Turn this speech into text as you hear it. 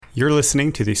You're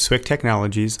listening to the Swick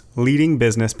Technologies Leading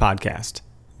Business Podcast.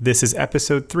 This is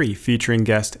episode 3 featuring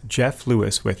guest Jeff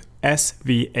Lewis with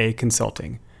SVA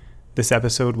Consulting. This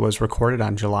episode was recorded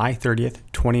on July 30th,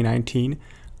 2019.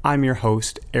 I'm your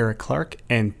host, Eric Clark,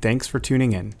 and thanks for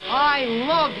tuning in. I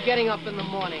love getting up in the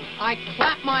morning. I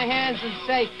clap my hands and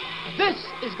say, this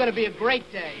is going to be a great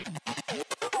day.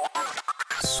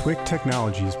 Swick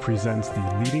Technologies presents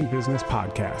the Leading Business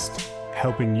Podcast,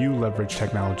 helping you leverage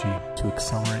technology to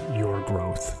accelerate your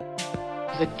growth.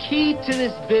 The key to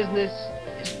this business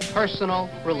is personal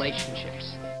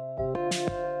relationships.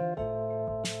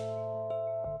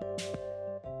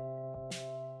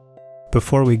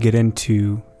 Before we get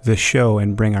into the show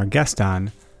and bring our guest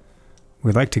on,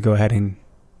 we'd like to go ahead and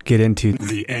get into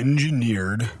the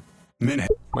Engineered Minute.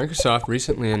 Microsoft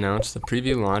recently announced the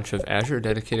preview launch of Azure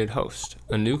Dedicated Host,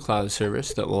 a new cloud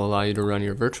service that will allow you to run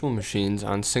your virtual machines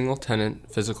on single-tenant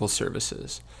physical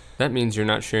services. That means you're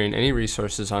not sharing any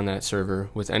resources on that server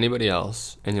with anybody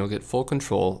else, and you'll get full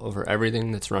control over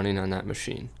everything that's running on that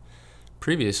machine.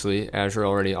 Previously, Azure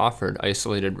already offered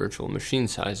isolated virtual machine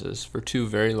sizes for 2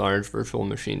 very large virtual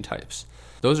machine types.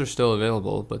 Those are still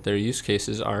available, but their use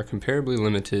cases are comparably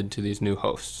limited to these new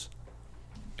hosts.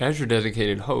 Azure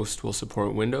Dedicated Host will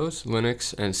support Windows,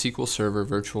 Linux, and SQL Server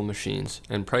virtual machines,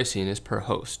 and pricing is per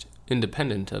host,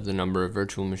 independent of the number of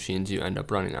virtual machines you end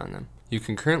up running on them. You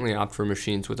can currently opt for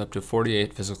machines with up to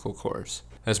 48 physical cores.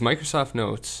 As Microsoft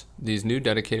notes, these new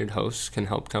dedicated hosts can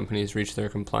help companies reach their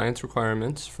compliance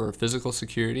requirements for physical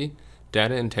security,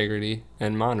 data integrity,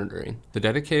 and monitoring. The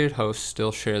dedicated hosts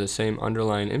still share the same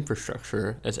underlying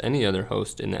infrastructure as any other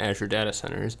host in the Azure data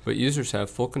centers, but users have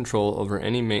full control over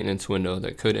any maintenance window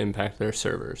that could impact their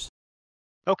servers.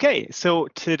 Okay, so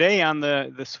today on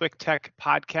the Swick Tech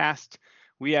podcast,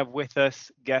 we have with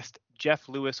us guest Jeff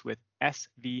Lewis with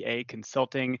SVA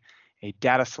Consulting, a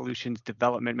data solutions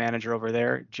development manager over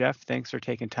there. Jeff, thanks for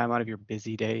taking time out of your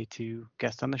busy day to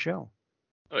guest on the show.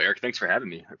 Oh, Eric, thanks for having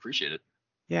me. I appreciate it.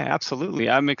 Yeah, absolutely.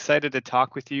 I'm excited to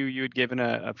talk with you. You had given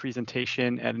a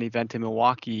presentation at an event in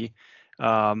Milwaukee.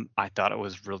 I thought it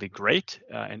was really great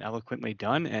and eloquently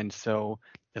done. And so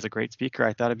as a great speaker,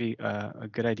 I thought it'd be a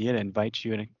good idea to invite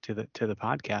you to the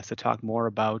podcast to talk more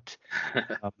about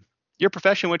your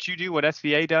profession, what you do, what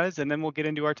SVA does, and then we'll get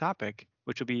into our topic,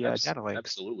 which will be data lake.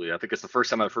 Absolutely. I think it's the first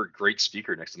time I've heard great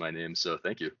speaker next to my name, so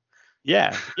thank you. Yeah,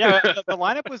 the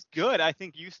lineup was good. I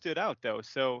think you stood out though.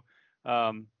 So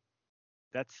I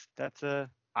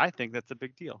think that's a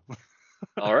big deal.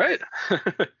 All right.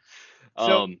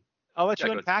 So I'll let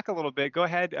you unpack a little bit. Go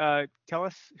ahead. Tell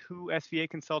us who SVA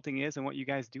Consulting is and what you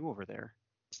guys do over there.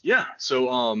 Yeah. So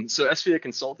SVA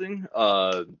Consulting,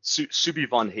 Subi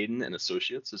von Hayden and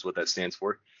Associates is what that stands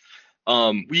for.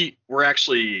 We're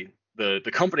actually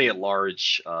the company at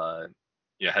large.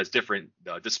 Has different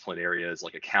discipline areas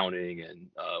like accounting and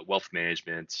wealth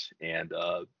management and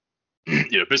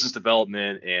business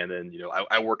development, and then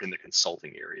I work in the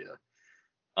consulting area.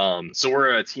 So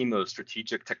we're a team of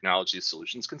strategic technology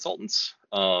solutions consultants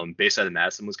based out of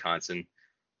Madison, Wisconsin.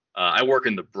 I work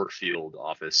in the Brookfield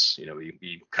office.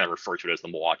 We kind of refer to it as the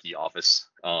Milwaukee office.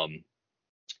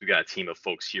 We've got a team of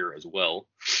folks here as well,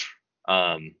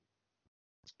 and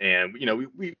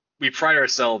we pride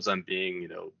ourselves on being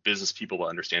business people that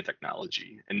understand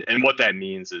technology, and what that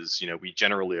means is we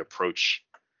generally approach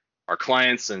our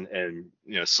clients and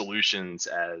solutions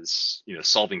as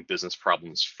solving business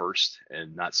problems first,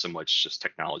 and not so much just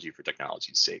technology for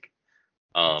technology's sake.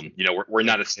 We're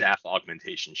not a staff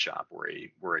augmentation shop.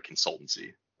 We're a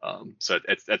consultancy. So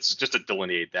that's just to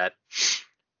delineate that.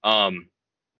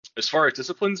 As far as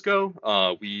disciplines go,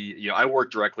 I work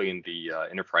directly in the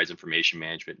enterprise information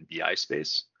management and BI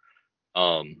space.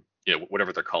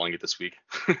 Whatever they're calling it this week.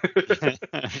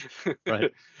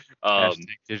 Right.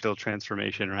 Digital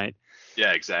transformation, right?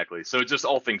 Yeah, exactly. So just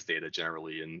all things data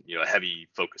generally, and a heavy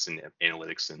focus in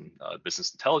analytics and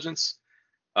business intelligence.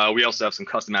 We also have some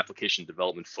custom application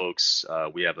development folks.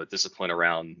 We have a discipline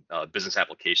around business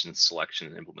application selection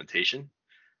and implementation.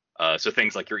 So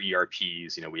things like your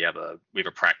ERPs. We have a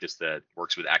practice that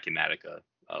works with Acumatica,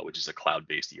 which is a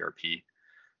cloud-based ERP.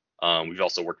 We've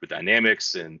also worked with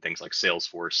Dynamics and things like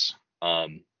Salesforce.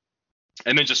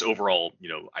 And then just overall,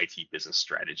 IT business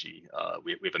strategy.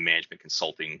 We have a management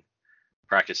consulting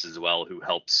practice as well, who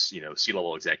helps,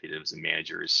 C-level executives and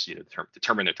managers,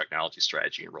 determine their technology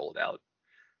strategy and roll it out.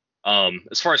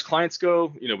 As far as clients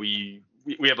go, we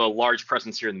have a large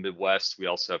presence here in the Midwest. We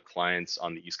also have clients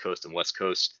on the East Coast and West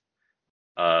Coast,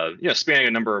 spanning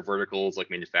a number of verticals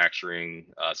like manufacturing,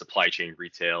 supply chain,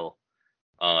 retail.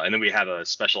 And then we have a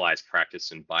specialized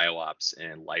practice in bioops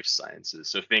and life sciences.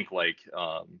 So think like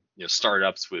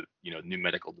startups with new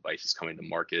medical devices coming to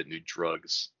market, new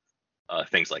drugs,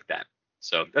 things like that.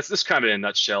 So that's kind of in a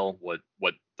nutshell what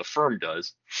the firm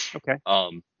does. Okay.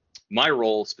 My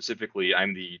role specifically,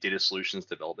 I'm the data solutions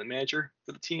development manager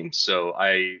for the team. So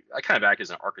I kind of act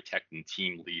as an architect and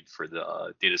team lead for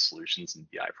the data solutions and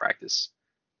BI practice.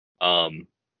 I'm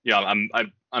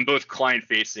both client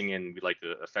facing and we like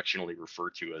to affectionately refer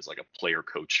to as like a player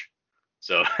coach.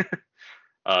 So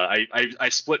I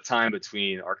split time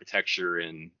between architecture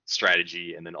and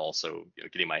strategy, and then also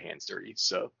getting my hands dirty.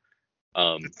 So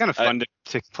it's kind of fun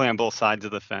to play on both sides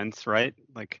of the fence, right?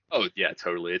 Like, oh yeah,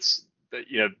 totally. It's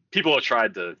people have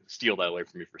tried to steal that away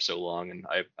from me for so long, and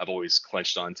I've always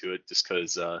clenched onto it just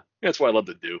because that's what I love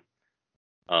to do.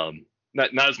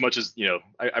 Not as much as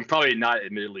I'm probably not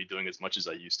admittedly doing as much as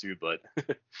I used to, but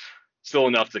still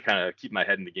enough to kind of keep my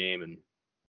head in the game and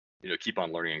keep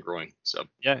on learning and growing. So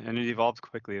yeah, and it evolves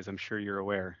quickly, as I'm sure you're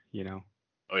aware.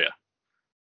 Oh yeah.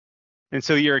 And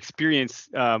so your experience,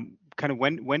 kind of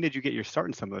when did you get your start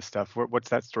in some of this stuff? What's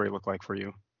that story look like for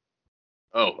you?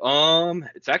 Oh,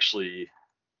 it's actually,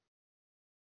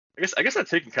 I guess I've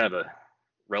taken kind of a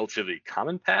relatively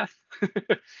common path.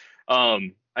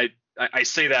 I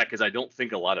say that because I don't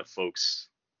think a lot of folks,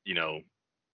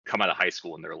 come out of high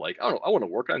school and they're like, oh, I want to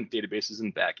work on databases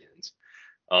and backends.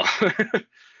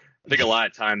 I think a lot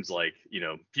of times, like,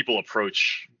 people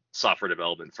approach software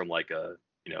development from like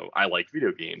I like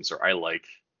video games, or I like,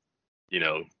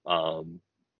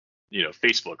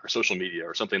 Facebook or social media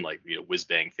or something like, whiz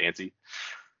bang fancy.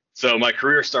 So my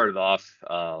career started off,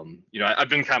 I've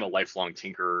been kind of a lifelong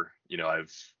tinkerer.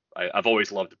 I've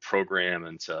always loved to program,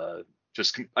 and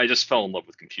I just fell in love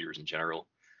with computers in general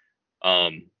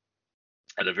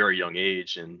at a very young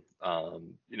age. And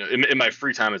in my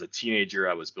free time as a teenager,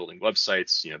 I was building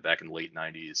websites, back in the late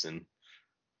 90s, and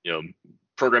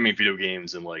programming video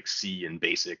games in like C and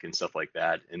BASIC and stuff like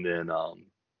that. And then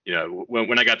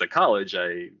when I got to college,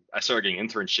 I started getting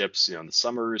internships in the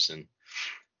summers, and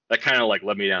that kind of like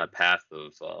led me down a path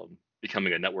of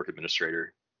becoming a network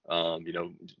administrator.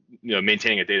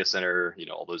 Maintaining a data center,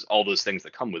 all those things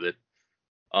that come with it.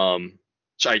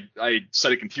 So I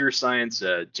studied computer science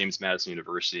at James Madison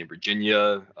University in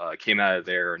Virginia. Came out of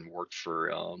there and worked for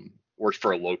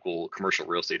a local commercial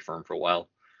real estate firm for a while.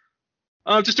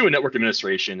 Just doing network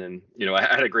administration, and I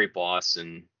had a great boss,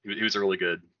 and he was a really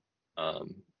good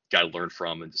guy to learn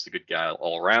from, and just a good guy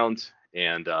all around.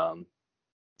 And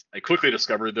I quickly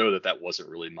discovered though that wasn't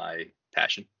really my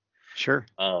passion. Sure.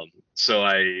 So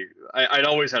I'd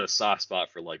always had a soft spot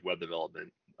for like web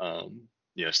development,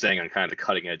 staying on kind of the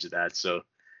cutting edge of that. So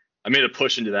I made a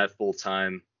push into that full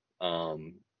time.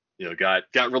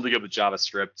 Got really good with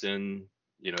JavaScript and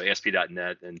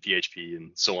ASP.NET and PHP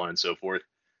and so on and so forth.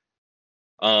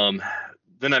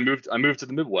 Then I moved to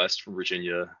the Midwest from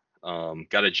Virginia.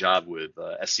 Got a job with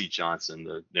SC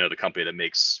Johnson, the company that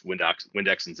makes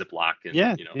Windex and Ziploc. And,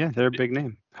 yeah, they're a big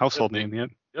name, household name.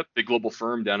 Yep, big global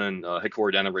firm down in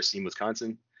headquartered down in Racine,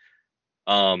 Wisconsin.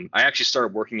 I actually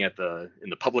started working in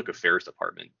the public affairs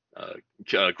department,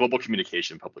 global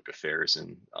communication, public affairs,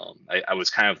 and I was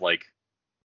kind of like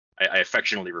I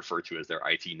affectionately refer to as their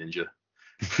IT ninja.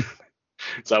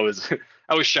 So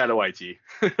I was shadow IT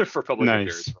for public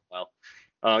affairs for a while.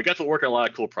 I got to work on a lot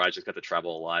of cool projects, got to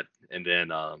travel a lot, and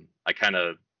then I kind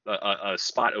of a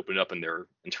spot opened up in their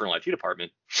internal IT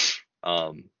department.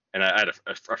 And I had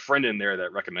a friend in there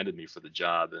that recommended me for the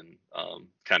job, and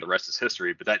kind of the rest is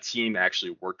history. But that team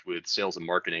actually worked with sales and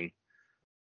marketing.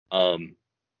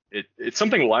 It's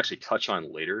something we'll actually touch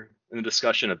on later in the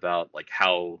discussion about like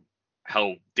how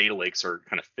data lakes are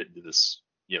kind of fit into this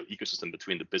ecosystem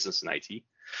between the business and IT.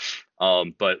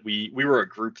 But we were a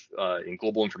group in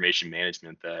global information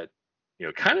management that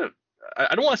kind of,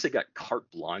 I don't want to say got carte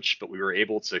blanche, but we were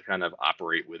able to kind of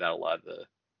operate without a lot of the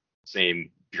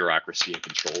same bureaucracy and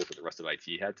control that the rest of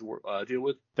IT had to deal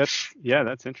with.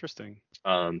 That's interesting.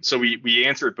 So we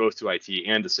answered both to IT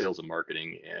and to sales and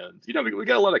marketing, and we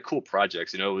got a lot of cool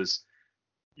projects. It was,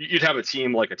 you'd have a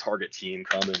team like a target team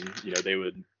come, and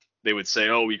they would say,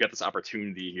 oh, we got this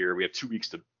opportunity here, we have 2 weeks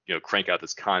to crank out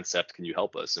this concept, can you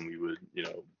help us? And we would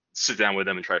sit down with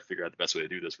them and try to figure out the best way to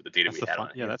do this with the data we had on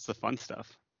it. Yeah, that's the fun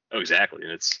stuff. Oh, exactly.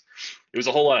 And it was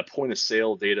a whole lot of point of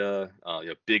sale data,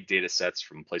 big data sets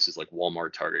from places like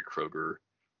Walmart, Target, Kroger,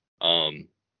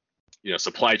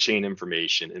 supply chain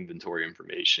information, inventory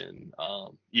information,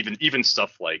 even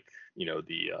stuff like,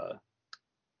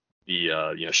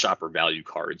 the shopper value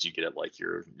cards you get at like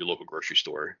your local grocery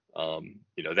store,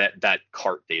 that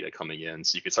cart data coming in.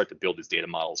 So you can start to build these data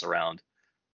models around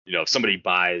if somebody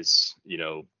buys,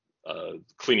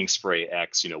 cleaning spray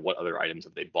X, what other items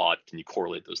have they bought? Can you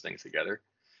correlate those things together?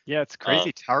 Yeah, it's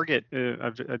crazy. Target, I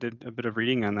did a bit of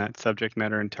reading on that subject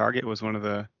matter, and Target was one of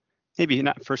the, maybe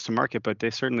not first to market, but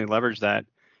they certainly leveraged that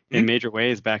in major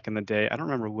ways back in the day. I don't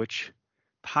remember which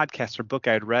podcast or book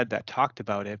I had read that talked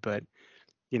about it, but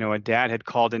a dad had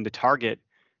called into Target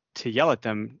to yell at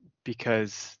them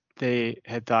because they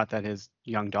had thought that his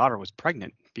young daughter was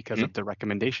pregnant because of the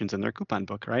recommendations in their coupon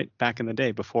book, right? Back in the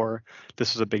day before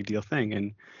this was a big deal thing.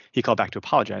 And he called back to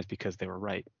apologize because they were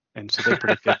right. And so they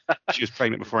predicted she was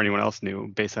pregnant before anyone else knew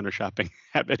based on her shopping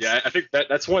habits. Yeah, I think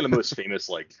that's one of the most famous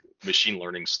like machine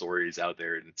learning stories out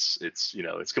there. And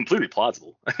it's completely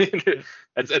plausible. I mean,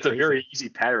 it's a very easy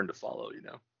pattern to follow,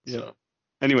 Yeah. So.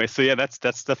 Anyway, so yeah, that's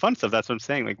the fun stuff. That's what I'm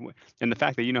saying. Like, and the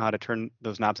fact that you know how to turn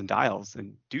those knobs and dials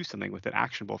and do something with it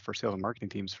actionable for sales and marketing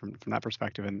teams from that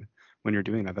perspective, and when you're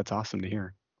doing that, that's awesome to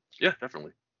hear. Yeah,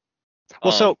 definitely.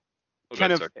 Well, so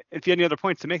kind of, if you had any other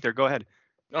points to make there, go ahead.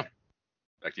 No,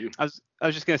 back to you. I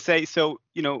was just gonna say, so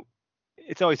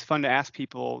it's always fun to ask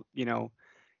people,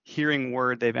 hearing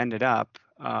where they've ended up,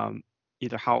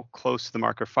 either how close to the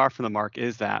mark or far from the mark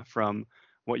is that from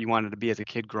what you wanted to be as a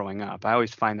kid growing up. I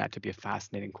always find that to be a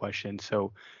fascinating question.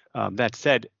 So that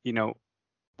said,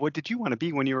 what did you want to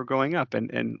be when you were growing up,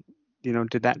 and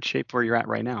did that shape where you're at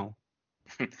right now?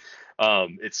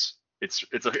 It's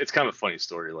kind of a funny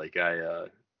story. Like I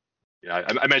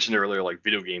mentioned earlier, like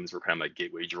video games were kind of my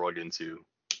gateway drug into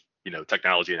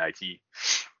technology and IT.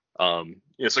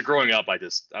 So growing up,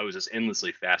 I was just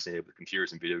endlessly fascinated with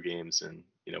computers and video games. And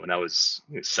when I was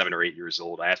 7 or 8 years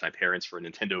old, I asked my parents for a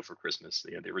Nintendo for Christmas.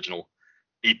 The original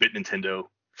 8-bit Nintendo.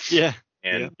 Yeah.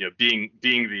 And being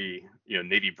the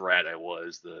Navy brat I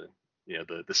was, the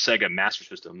Sega Master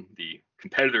System, the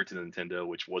competitor to the Nintendo,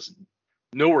 which was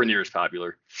nowhere near as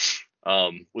popular,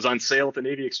 was on sale at the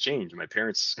Navy Exchange. My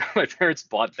parents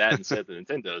bought that instead of the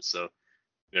Nintendo. So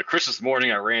Christmas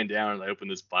morning, I ran down and I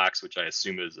opened this box, which I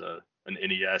assume is an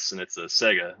NES, and it's a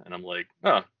Sega, and I'm like,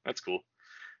 oh, that's cool.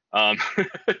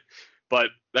 But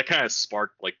that kind of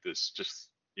sparked like this, just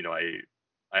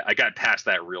I got past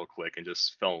that real quick and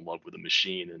just fell in love with the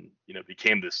machine, and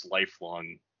became this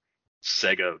lifelong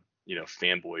Sega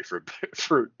fanboy,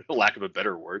 for lack of a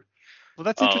better word. Well,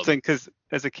 that's interesting because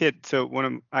as a kid, so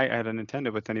I had a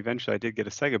Nintendo, but then eventually I did get a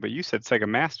Sega. But you said Sega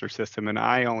Master System, and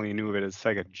I only knew of it as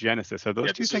Sega Genesis. Are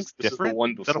those two things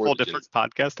different? Is that a whole different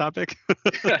podcast topic?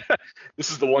 This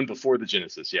is the one before the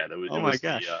Genesis. Yeah, my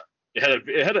gosh.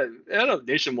 It had a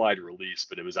nationwide release,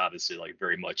 but it was obviously like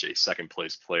very much a second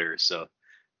place player. So,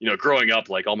 growing up,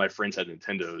 like all my friends had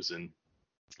Nintendos, and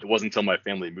it wasn't until my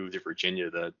family moved to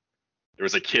Virginia that there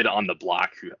was a kid on the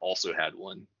block who also had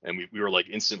one, and we were like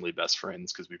instantly best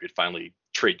friends because we could finally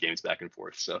trade games back and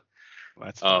forth. So, well,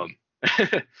 that's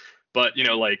but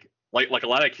like a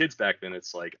lot of kids back then,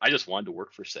 it's like I just wanted to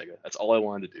work for Sega. That's all I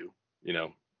wanted to do.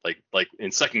 Like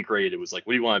in second grade, it was like,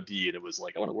 what do you want to be? And it was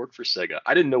like, I want to work for Sega.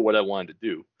 I didn't know what I wanted to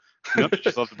do. Nope,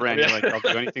 just love the brand. You're like, I'll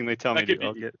do anything they tell me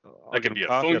to. I could be a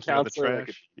phone counselor.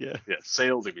 Yeah,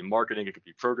 sales. It could be marketing. It could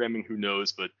be programming. Who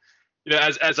knows? But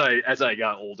as I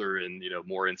got older and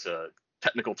more into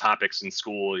technical topics in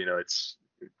school, it's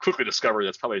quickly discovered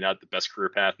that's probably not the best career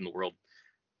path in the world.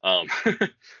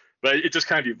 But it just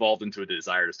kind of evolved into a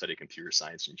desire to study computer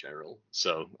science in general.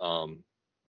 So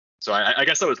I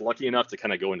guess I was lucky enough to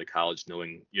kind of go into college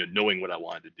knowing what I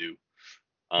wanted to do.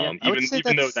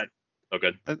 Even though that. Oh,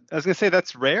 good. I was gonna say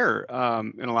that's rare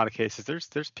in a lot of cases.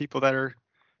 There's people that are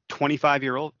 25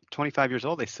 years old.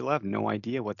 They still have no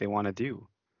idea what they want to do.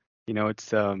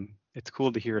 It's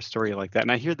cool to hear a story like that.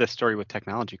 And I hear this story with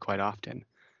technology quite often.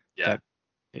 Yeah.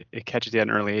 That it catches you at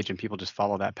an early age and people just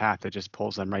follow that path. It just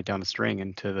pulls them right down the string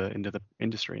into the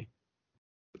industry.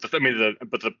 But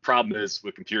the problem is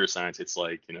with computer science, it's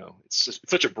like, it's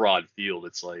such a broad field.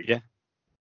 It's like,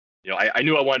 I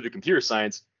knew I wanted to do computer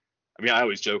science. I mean, I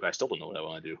always joke, I still don't know what I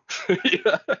want to do.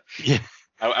 Yeah.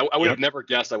 I would have never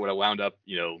guessed I would have wound up,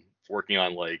 working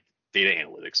on like data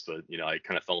analytics, but I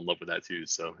kind of fell in love with that too.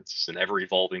 So it's just an ever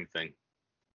evolving thing.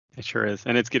 It sure is,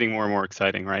 and it's getting more and more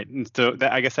exciting, right? And so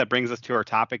I guess that brings us to our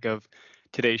topic of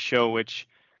today's show, which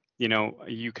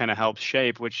you kind of helped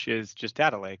shape, which is just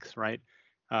data lakes, right?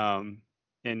 And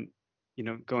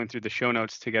going through the show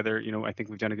notes together, I think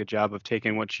we've done a good job of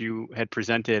taking what you had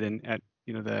presented and at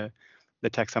the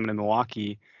Tech Summit in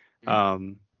Milwaukee, a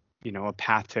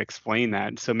path to explain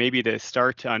that. So maybe to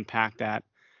start to unpack that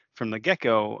from the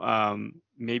get-go,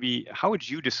 maybe how would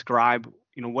you describe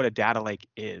what a data lake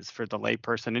is for the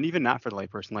layperson, and even not for the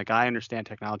layperson? Like, I understand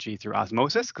technology through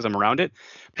osmosis because I'm around it,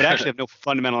 but I actually have no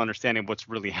fundamental understanding of what's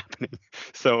really happening.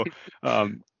 So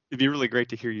it'd be really great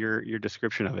to hear your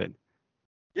description of it.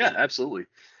 Yeah, absolutely.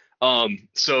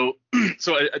 So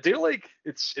so a data lake,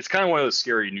 it's kind of one of those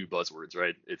scary new buzzwords,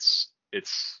 right?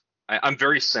 I'm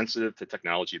very sensitive to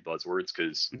technology buzzwords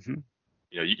because Hmm.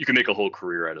 you can make a whole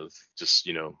career out of just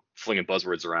flinging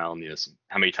buzzwords around.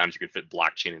 How many times you can fit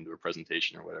blockchain into a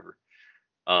presentation or whatever.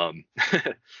 Um,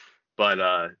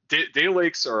 but data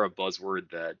lakes are a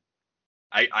buzzword that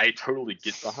I totally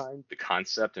get behind the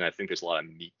concept, and I think there's a lot of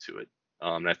meat to it.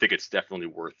 And I think it's definitely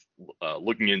worth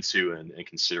looking into and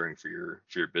considering for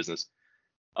your business.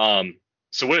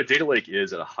 So what a data lake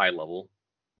is at a high level,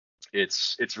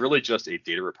 it's really just a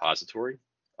data repository.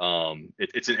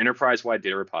 It's an enterprise-wide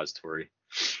data repository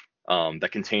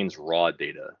that contains raw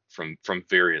data from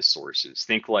various sources.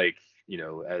 Think like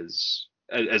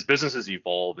as businesses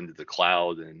evolve into the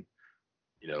cloud and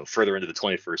further into the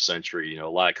 21st century, a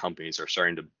lot of companies are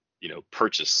starting to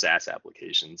purchase SaaS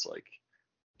applications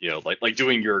like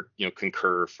doing your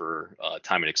Concur for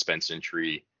time and expense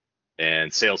entry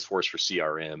and Salesforce for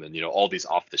CRM and all these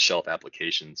off-the-shelf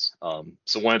applications.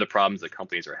 So one of the problems that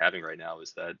companies are having right now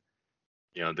is that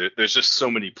there's just so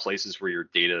many places where your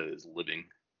data is living,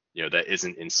 that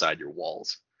isn't inside your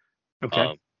walls.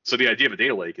 Okay. So the idea of a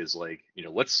data lake is like,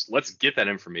 let's get that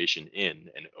information in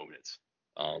and own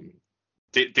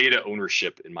it. Data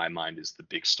ownership, in my mind, is the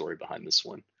big story behind this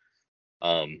one.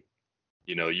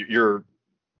 You're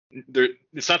there.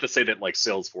 It's not to say that like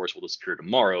Salesforce will disappear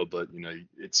tomorrow, but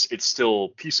it's still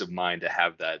peace of mind to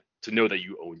have that, to know that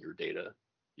you own your data.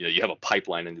 You have a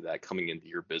pipeline into that coming into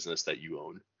your business that you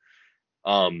own.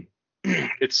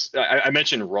 I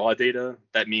mentioned raw data.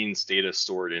 That means data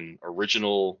stored in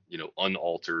original,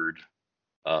 unaltered,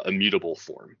 immutable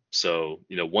form. So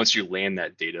once you land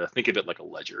that data, think of it like a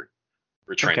ledger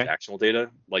for Okay. transactional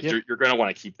data. Like Yep. you're going to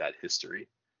want to keep that history.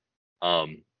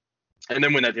 And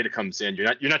then when that data comes in, you're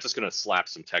not just going to slap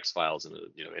some text files in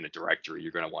a directory.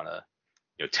 You're going to want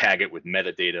to tag it with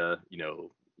metadata.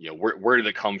 Where did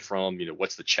it come from?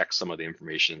 What's the checksum of the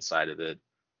information inside of it?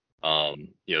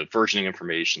 Versioning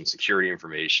information, security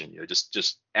information.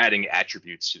 Just adding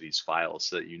attributes to these files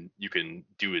so that you can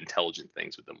do intelligent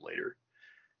things with them later.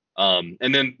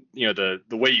 And then the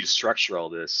way you structure all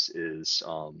this is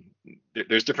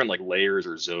there's different like layers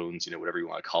or zones, whatever you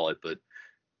want to call it, but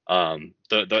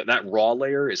that raw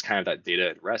layer is kind of that data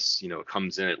at rest. It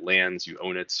comes in, it lands, you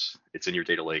own it, it's in your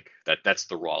data lake. That's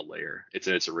the raw layer. It's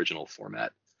in its original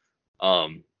format.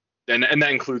 And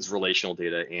that includes relational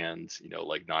data and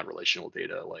like non-relational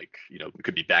data, like it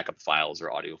could be backup files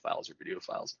or audio files or video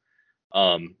files.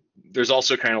 There's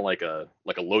also kind of like a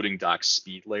loading dock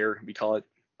speed layer, we call it,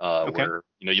 Okay. where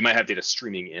you might have data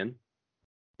streaming in.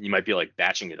 You might be like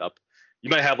batching it up. You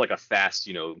might have like a fast,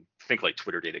 think like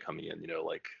Twitter data coming in,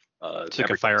 like It's like a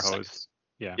every fire couple hose. seconds.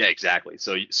 Yeah. Yeah, exactly.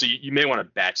 So you may want to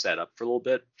batch that up for a little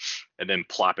bit and then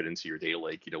plop it into your data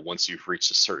lake, once you've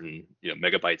reached a certain,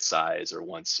 megabyte size or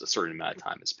once a certain amount of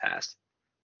time has passed.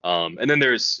 And then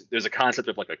there's a concept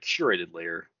of like a curated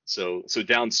layer. So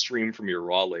downstream from your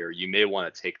raw layer, you may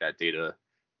want to take that data,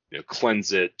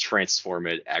 cleanse it, transform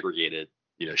it, aggregate it,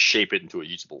 shape it into a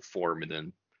usable form, and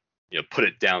then put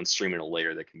it downstream in a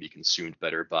layer that can be consumed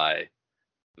better by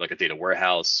like a data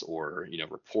warehouse or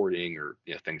reporting or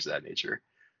things of that nature.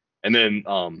 And then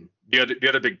the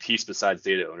other big piece besides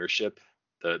data ownership,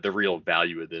 the real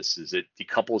value of this is it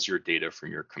decouples your data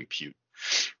from your compute.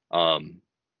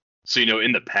 So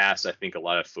in the past, I think a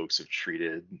lot of folks have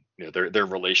treated their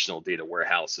relational data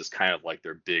warehouse as kind of like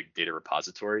their big data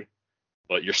repository,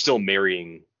 but you're still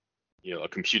marrying a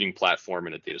computing platform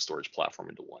and a data storage platform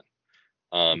into one.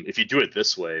 If you do it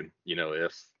this way,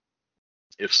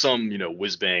 if some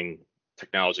whiz bang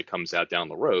technology comes out down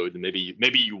the road, and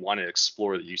maybe you want to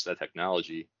explore the use of that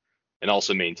technology and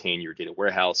also maintain your data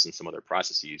warehouse and some other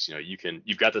processes,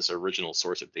 you've got this original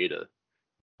source of data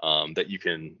that you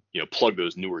can plug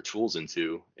those newer tools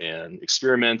into and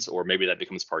experiment, or maybe that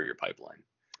becomes part of your pipeline.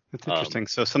 That's interesting.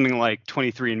 So something like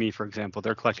 23andMe, for example,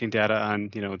 they're collecting data on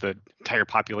the entire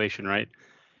population, right?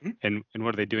 Mhm. And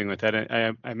what are they doing with that?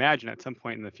 And I imagine at some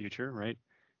point in the future, right,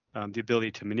 the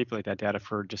ability to manipulate that data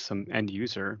for just some end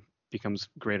user becomes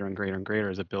greater and greater and greater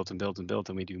as it builds and builds and builds,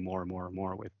 and we do more and more and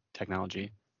more with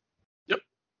technology. Yep.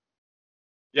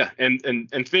 Yeah,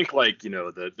 and think like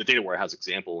the data warehouse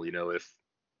example.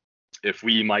 If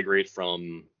we migrate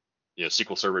from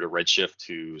SQL Server to Redshift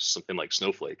to something like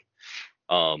Snowflake,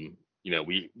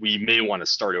 we may want to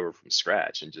start over from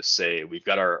scratch and just say we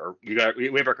have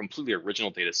our completely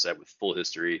original data set with full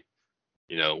history.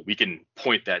 We can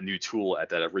point that new tool at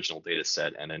that original data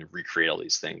set and then recreate all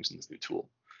these things in this new tool.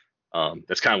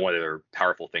 That's kind of one of the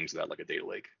powerful things about like a data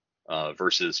lake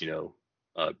versus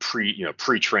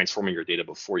pre-transforming your data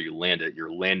before you land it.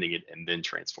 You're landing it and then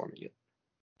transforming it.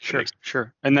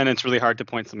 Sure. And then it's really hard to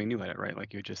point something new at it, right?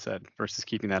 Like you just said, versus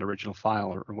keeping that original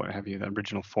file or what have you, the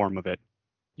original form of it.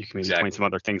 You can maybe point some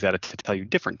other things at it to tell you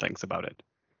different things about it.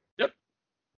 Yep.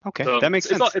 Okay, so that makes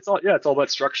sense. It's all about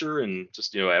structure and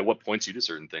just, at what points you do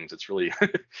certain things. It's really,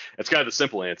 it's kind of the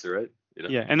simple answer, right?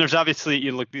 Yeah, and there's obviously,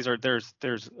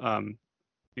 there's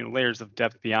layers of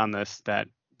depth beyond this that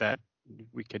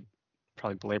we could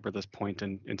probably belabor this point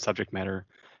in subject matter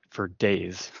for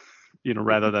days,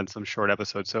 rather than some short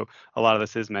episodes. So a lot of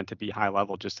this is meant to be high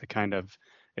level, just to kind of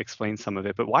explain some of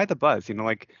it. But why the buzz?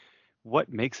 What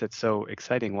makes it so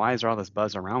exciting? Why is there all this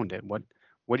buzz around it?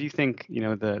 What do you think,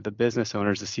 the business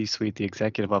owners, the C-suite, the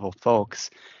executive level folks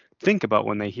think about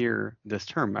when they hear this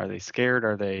term? Are they scared?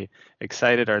 Are they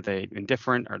excited? Are they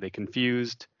indifferent? Are they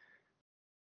confused?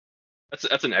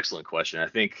 That's an excellent question. I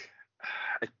think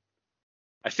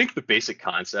the basic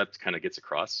concept kind of gets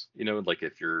across, like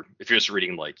if you're just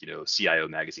reading CIO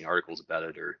magazine articles about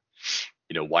it, or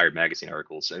Wired magazine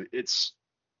articles, it's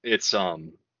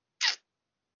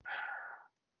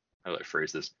how do I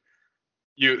phrase this?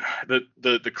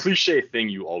 The cliche thing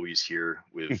you always hear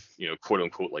with quote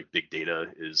unquote like big data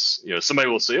is, somebody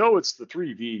will say, oh, it's the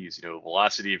 3 V's,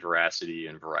 velocity, veracity,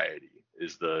 and variety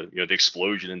is the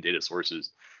explosion in data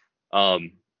sources.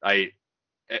 I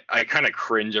kind of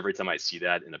cringe every time I see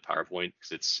that in a PowerPoint,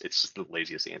 because it's just the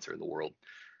laziest answer in the world.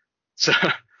 So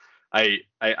I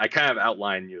kind of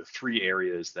outline 3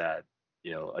 areas that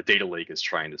a data lake is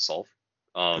trying to solve.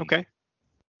 Okay.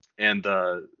 And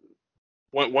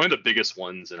one of the biggest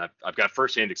ones, and I've got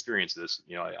firsthand experience of this.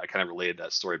 I kind of related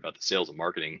that story about the sales and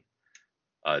marketing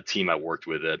team I worked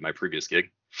with at my previous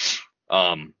gig.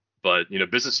 But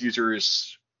business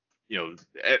users,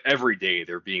 every day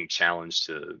they're being challenged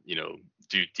to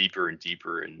do deeper and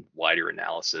deeper and wider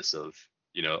analysis of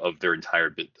of their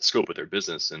entire scope of their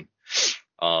business. And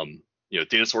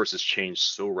data sources change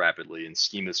so rapidly, and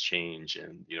schemas change,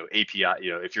 and API,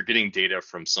 if you're getting data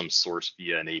from some source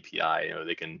via an API,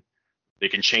 they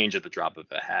can change at the drop of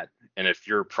a hat. And if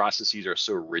your processes are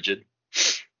so rigid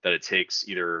that it takes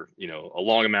either a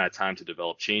long amount of time to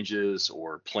develop changes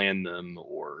or plan them,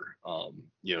 or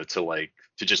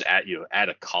to just add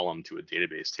a column to a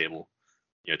database table,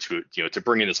 to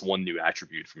bring in this one new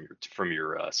attribute from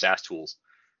your SaaS tools,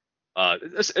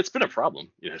 it's been a problem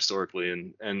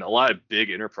historically. And a lot of big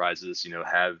enterprises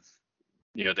have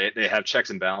they have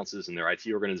checks and balances in their IT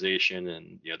organization,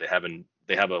 and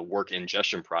they have a work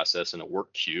ingestion process and a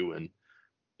work queue, and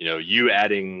you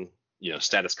adding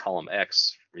status column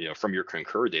X from your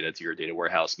Concur data to your data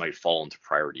warehouse might fall into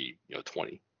priority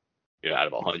 20 out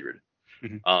of 100.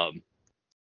 Mm-hmm.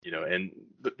 And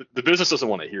the business doesn't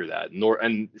want to hear that,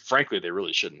 and frankly they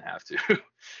really shouldn't have to.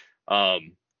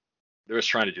 They're just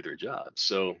trying to do their job.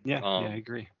 So yeah, I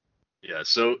agree. Yeah.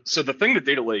 So the thing that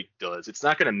Data Lake does, it's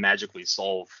not going to magically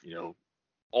solve,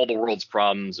 all the world's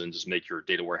problems and just make your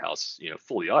data warehouse,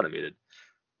 fully automated.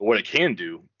 But what it can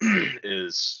do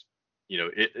is,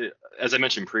 as I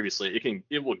mentioned previously,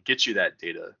 it will get you that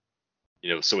data,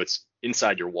 so it's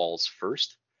inside your walls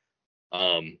first.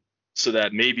 So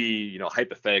that maybe,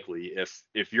 hypothetically,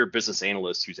 if you're a business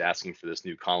analyst who's asking for this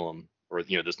new column or,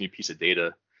 this new piece of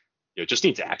data, just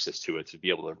needs access to it to be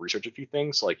able to research a few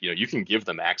things, like, you can give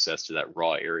them access to that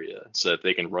raw area so that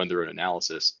they can run their own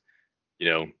analysis.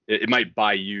 It might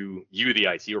buy you the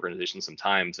IT organization some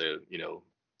time to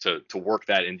work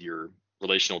that into your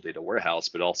relational data warehouse,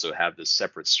 but also have this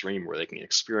separate stream where they can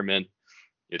experiment,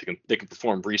 they can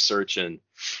perform research, and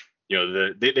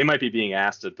they might be being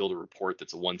asked to build a report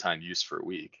that's a one-time use for a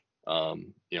week.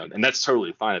 And that's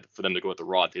totally fine for them to go with the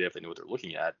raw data if they know what they're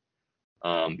looking at.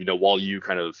 While you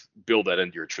kind of build that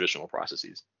into your traditional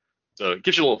processes. So it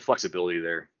gives you a little flexibility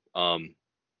there.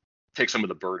 Take some of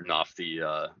the burden off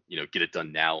the, get it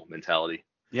done now mentality.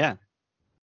 Yeah.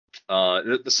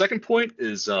 The second point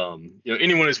is,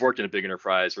 anyone who's worked in a big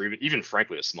enterprise, or even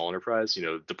frankly a small enterprise,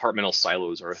 departmental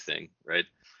silos are a thing, right?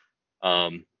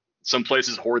 Some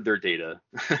places hoard their data,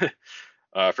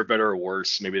 for better or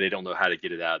worse. Maybe they don't know how to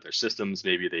get it out of their systems.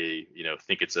 Maybe they,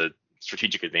 think it's a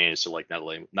strategic advantage to not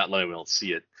letting anyone else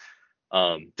see it.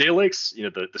 Data lakes,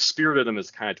 the spirit of them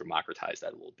is kind of democratized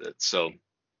that a little bit. So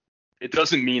it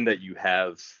doesn't mean that you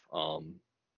have,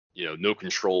 no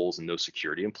controls and no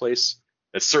security in place.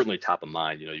 That's certainly top of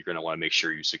mind. You're going to want to make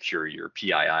sure you secure your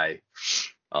PII,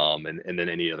 and then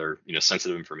any other,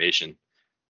 sensitive information,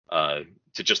 to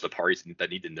just the parties that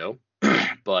need to know.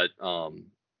 But,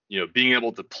 being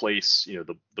able to place,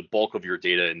 the bulk of your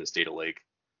data in this data lake,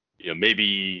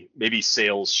 maybe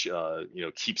sales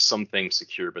keep some things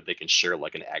secure, but they can share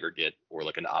like an aggregate or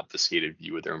like an obfuscated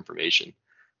view of their information,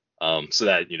 so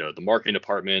that the marketing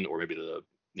department or maybe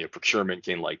the procurement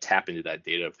can like tap into that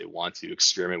data if they want to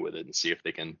experiment with it and see if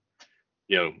they can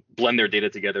blend their data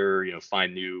together,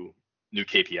 find new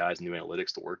KPIs, new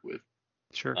analytics to work with.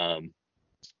 Sure.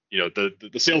 The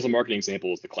sales and marketing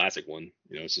example is the classic one.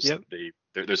 It's just Yep.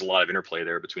 There's a lot of interplay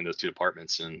there between those two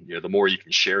departments, and the more you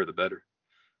can share, the better.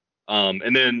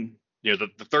 And then the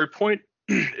third point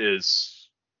is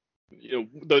one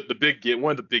of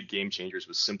the big game changers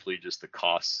was simply just the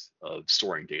cost of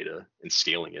storing data and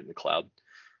scaling it in the cloud.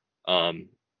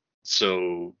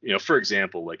 So for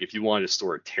example, like if you wanted to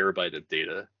store a terabyte of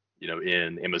data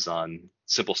in Amazon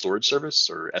Simple Storage Service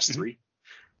or S3,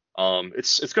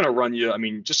 it's going to run you, I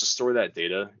mean, just to store that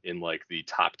data in like the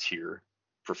top tier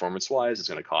performance wise, it's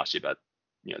going to cost you about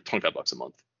 $25 a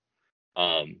month.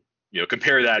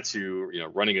 Compare that to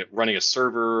running a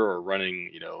server or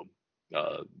running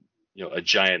a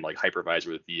giant like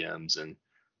hypervisor with VMs and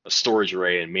a storage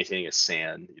array and maintaining a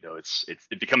SAN.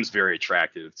 It becomes very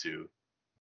attractive to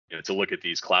look at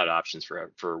these cloud options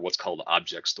for what's called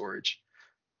object storage.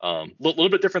 Little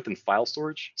bit different than file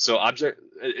storage. So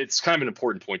it's kind of an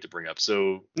important point to bring up.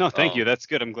 So No, thank you. That's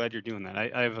good. I'm glad you're doing that.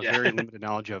 I have a Yeah. very limited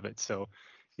knowledge of it. So,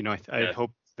 I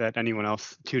hope that anyone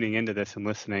else tuning into this and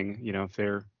listening, if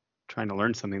they're trying to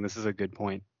learn something, this is a good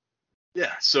point.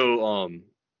 Yeah. So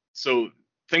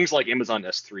things like Amazon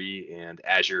S3 and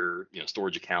Azure,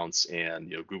 storage accounts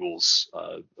and Google's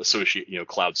associate,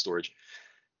 cloud storage,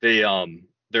 they're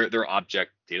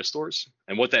object data stores.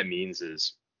 And what that means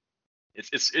is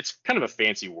it's kind of a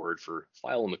fancy word for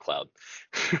file in the cloud.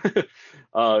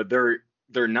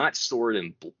 They're not stored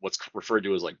in what's referred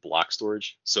to as like block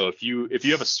storage. So if you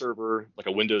have a server like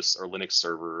a Windows or Linux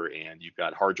server and you've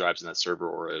got hard drives in that server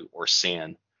or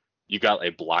SAN, you've got a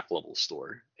block level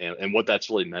store. And what that's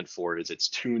really meant for is it's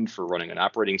tuned for running an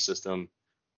operating system,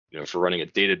 for running a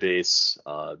database,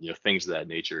 things of that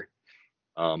nature.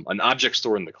 An object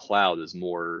store in the cloud is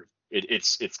more,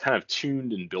 it's kind of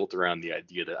tuned and built around the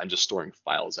idea that I'm just storing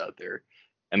files out there,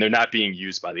 and they're not being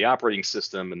used by the operating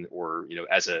system or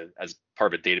as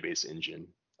part of a database engine.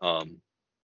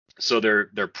 So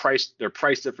they're priced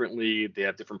differently. They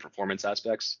have different performance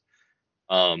aspects.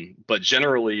 But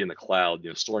generally in the cloud,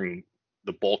 storing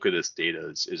the bulk of this data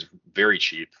is very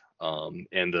cheap,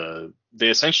 and they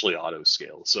essentially auto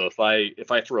scale. So if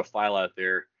I throw a file out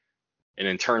there, and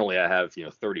internally I have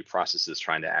 30 processes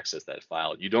trying to access that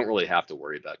file, you don't really have to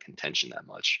worry about contention that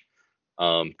much,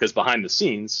 because behind the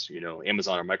scenes,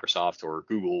 Amazon or Microsoft or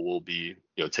Google will be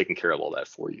taking care of all that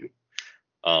for you.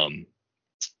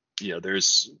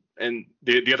 There's, and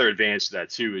the other advantage to that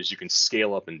too is you can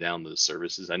scale up and down those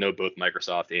services. I know both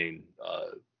Microsoft and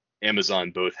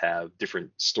Amazon both have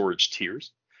different storage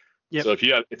tiers. Yep. So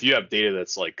if you have data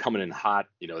that's like coming in hot,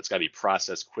 it's got to be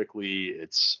processed quickly.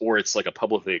 It's like a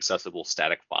publicly accessible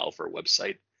static file for a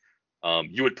website.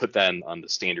 You would put that on the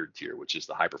standard tier, which is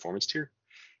the high performance tier.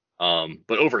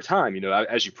 But over time,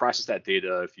 as you process that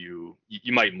data, if you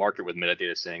might mark it with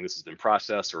metadata saying this has been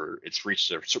processed or it's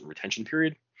reached a certain retention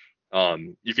period,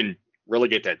 you can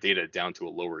relegate that data down to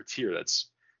a lower tier that's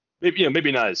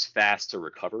maybe not as fast to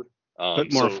recover.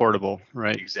 But more affordable,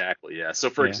 right? Exactly, yeah.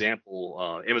 So for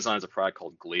example, Amazon has a product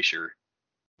called Glacier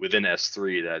within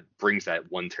S3 that brings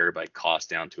that 1 terabyte cost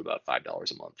down to about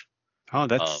 $5 a month. Oh,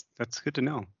 that's good to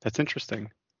know. That's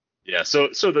interesting. Yeah, so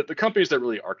the companies that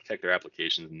really architect their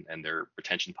applications and their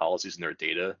retention policies and their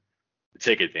data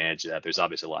take advantage of that. There's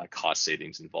obviously a lot of cost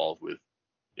savings involved with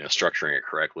structuring it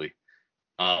correctly.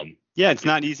 It's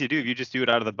not easy to do. If you just do it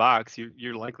out of the box,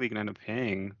 you're likely going to end up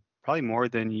paying probably more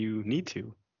than you need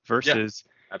to, versus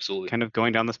absolutely kind of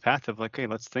going down this path of like, hey,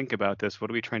 let's think about this. What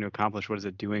are we trying to accomplish? What is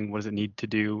it doing? What does it need to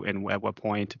do? And at what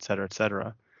point, et cetera, et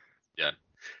cetera. Yeah.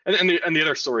 And the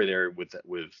other story there with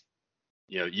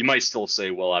you might still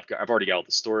say, well, I've already got all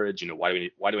the storage, why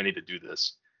do I need to do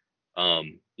this?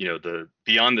 The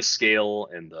beyond the scale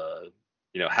and the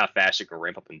how fast you can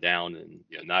ramp up and down, and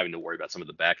not having to worry about some of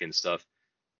the back end stuff.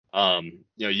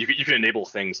 You can enable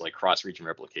things like cross-region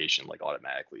replication like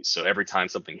automatically. So every time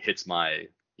something hits my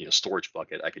storage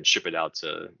bucket, I can ship it out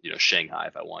to Shanghai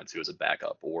if I want to as a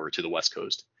backup, or to the West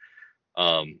Coast.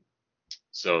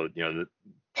 So the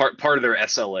part of their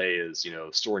SLA is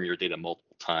storing your data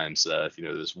multiple times. If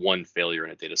there's one failure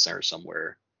in a data center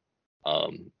somewhere,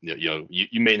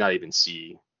 you may not even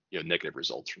see negative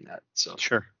results from that. So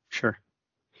Sure.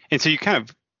 And so you kind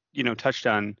of touched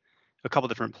on a couple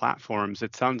different platforms.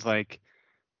 It sounds like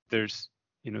there's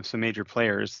some major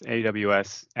players: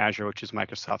 AWS, Azure, which is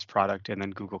Microsoft's product, and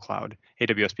then Google Cloud.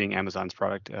 AWS being Amazon's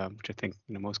product, which I think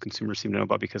most consumers seem to know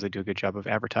about because they do a good job of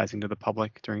advertising to the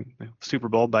public during the Super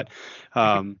Bowl. But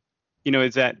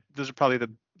is that those are probably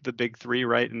the big three,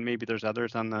 right? And maybe there's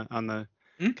others on the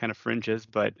Mhm. kind of fringes,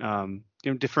 but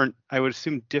different. I would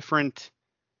assume different.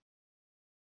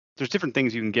 There's different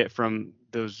things you can get from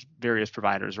those various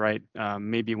providers, right?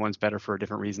 Maybe one's better for a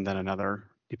different reason than another,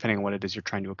 depending on what it is you're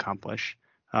trying to accomplish.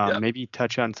 Yeah. Maybe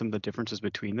touch on some of the differences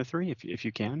between the three, if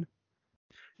you can.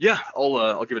 Yeah,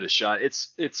 I'll give it a shot.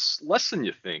 It's less than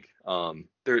you think.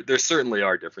 There certainly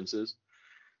are differences.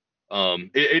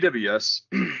 AWS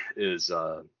is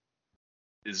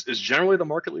generally the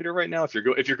market leader right now. If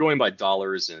you're going by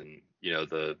dollars and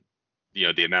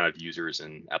the amount of users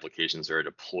and applications that are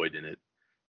deployed in it,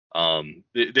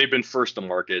 they've been first to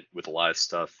market with a lot of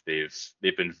stuff.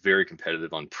 They've been very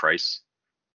competitive on price,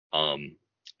 and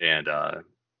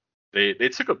they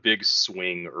took a big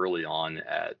swing early on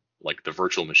at like the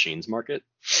virtual machines market.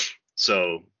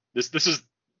 So this is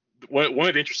one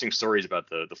of the interesting stories about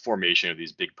the formation of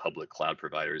these big public cloud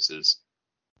providers is,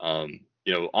 from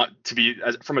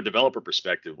a developer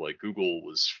perspective, like Google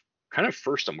was kind of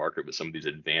first to market with some of these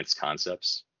advanced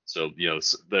concepts. So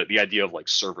the idea of like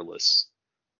serverless,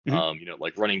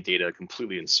 like running data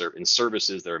completely in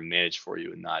services that are managed for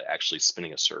you and not actually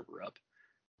spinning a server up.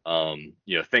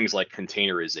 Things like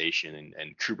containerization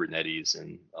and Kubernetes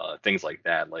and things like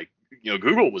that. Like,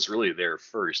 Google was really there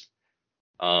first.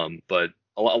 But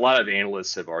a lot of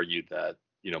analysts have argued that,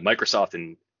 Microsoft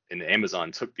and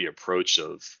Amazon took the approach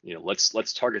of,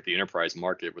 let's target the enterprise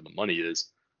market where the money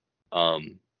is,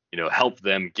 help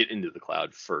them get into the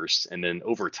cloud first. And then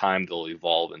over time, they'll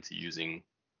evolve into using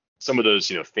some of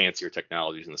those, fancier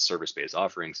technologies in the service-based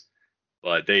offerings.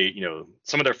 But they,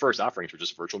 some of their first offerings were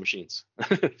just virtual machines.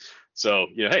 So,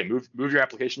 hey, move your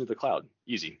application to the cloud,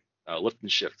 easy, lift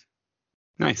and shift.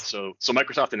 Nice. So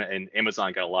Microsoft and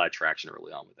Amazon got a lot of traction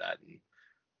early on with that. And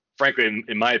frankly,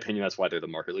 in my opinion, that's why they're the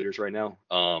market leaders right now.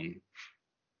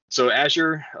 So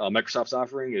Azure, Microsoft's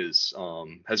offering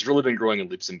has really been growing in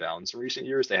leaps and bounds in recent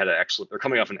years. They're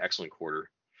coming off an excellent quarter.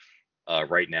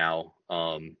 Right now,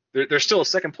 they're still a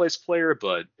second place player,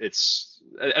 but it's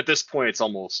at this point it's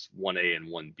almost 1A and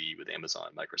 1B with Amazon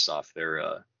and Microsoft.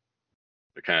 They're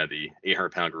kind of the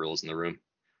 800-pound gorillas in the room.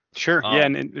 Sure. Yeah,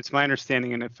 and it's my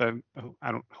understanding, and if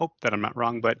I don't hope that I'm not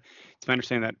wrong, but it's my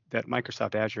understanding that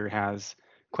Microsoft Azure has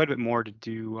quite a bit more to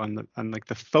do on like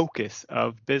the focus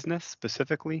of business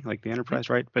specifically, like the enterprise,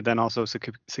 right? But then also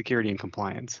security and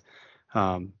compliance.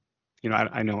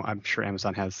 I know, I'm sure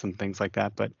Amazon has some things like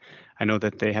that, but I know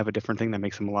that they have a different thing that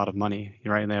makes them a lot of money,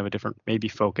 right? And they have a different maybe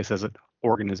focus as an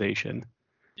organization.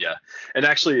 Yeah, and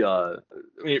actually,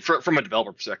 from a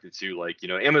developer perspective too, like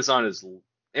Amazon is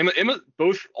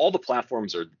both all the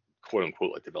platforms are quote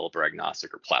unquote like developer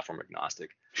agnostic or platform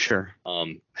agnostic. Sure.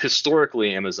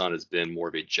 Historically, Amazon has been more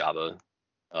of a Java,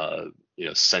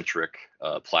 centric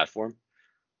platform.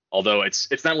 Although it's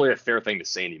not really a fair thing to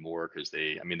say anymore because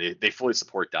they fully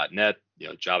support .NET,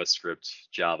 JavaScript,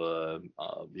 Java.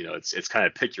 It's kind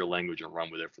of pick your language and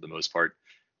run with it for the most part.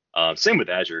 Same with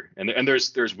Azure, and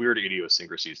there's weird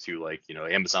idiosyncrasies too. Like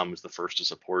Amazon was the first to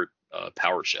support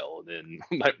PowerShell, and then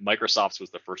Microsoft was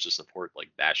the first to support like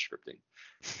Bash scripting.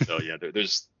 So yeah,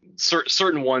 there's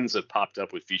certain ones that popped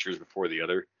up with features before the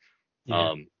other.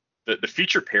 Yeah. The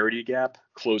feature parity gap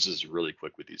closes really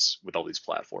quick with all these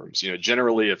platforms.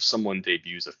 Generally, if someone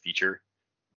debuts a feature,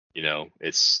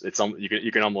 it's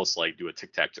you can almost like do a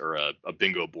tic-tac or a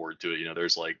bingo board to it.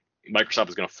 There's like Microsoft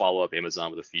is going to follow up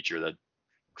Amazon with a feature that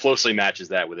closely matches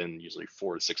that within usually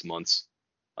 4 to 6 months,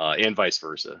 and vice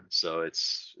versa. So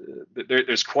it's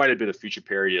there's quite a bit of feature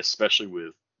parity, especially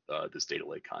with this data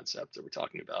lake concept that we're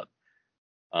talking about.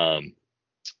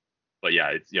 But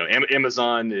yeah,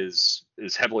 Amazon is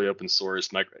heavily open source.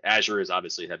 Azure is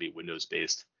obviously heavy Windows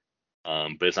based,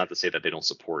 but it's not to say that they don't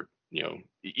support.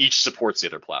 Each supports the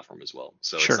other platform as well.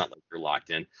 So Sure. It's not like you're locked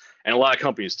in. And a lot of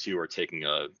companies too are taking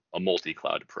a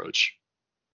multi-cloud approach.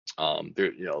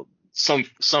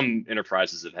 Some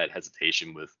enterprises have had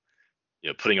hesitation with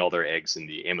putting all their eggs in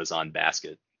the Amazon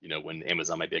basket. When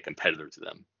Amazon might be a competitor to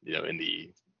them. In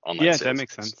the online. Yeah, that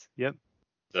makes sense. Yep.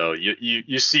 So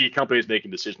you see companies making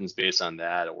decisions based on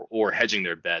that, or hedging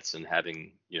their bets and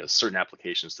having certain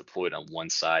applications deployed on one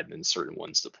side and certain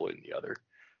ones deployed in the other.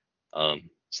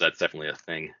 So that's definitely a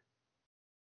thing.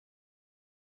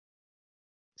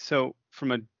 So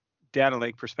from a data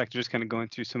lake perspective, just kind of going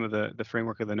through some of the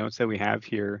framework of the notes that we have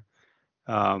here,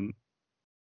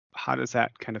 how does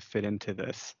that kind of fit into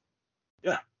this?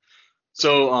 Yeah.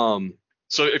 So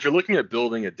if you're looking at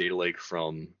building a data lake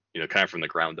from kind of from the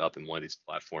ground up in one of these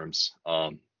platforms.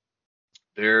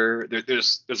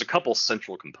 There's a couple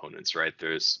central components, right?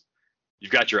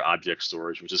 You've got your object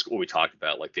storage, which is what we talked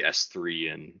about, like the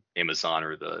S3 and Amazon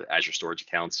or the Azure storage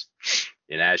accounts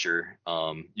in Azure.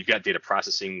 You've got data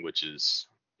processing, which is,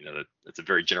 that's a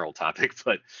very general topic,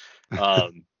 but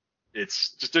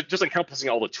it's just encompassing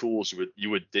all the tools you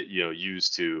would use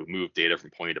to move data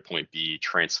from point A to point B,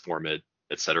 transform it,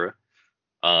 etc.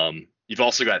 You've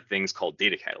also got things called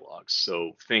data catalogs.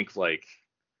 So think like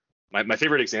my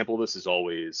favorite example of this is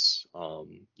always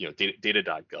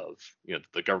data.gov,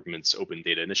 the government's open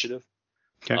data initiative.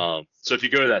 Okay. So if you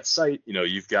go to that site,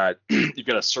 you've got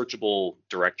a searchable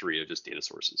directory of just data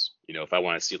sources. If I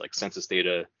want to see like census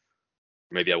data,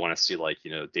 maybe I want to see like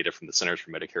data from the Centers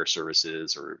for Medicare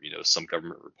Services or some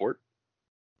government report.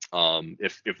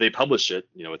 If they publish it,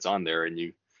 it's on there, and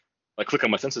you like click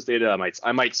on my census data,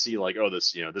 I might see like, oh,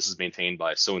 this this is maintained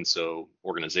by so and so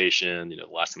organization. The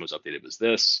last time it was updated was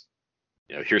this.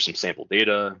 Here's some sample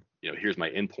data. Here's my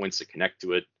endpoints that connect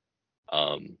to it.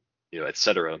 Et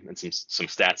cetera, and some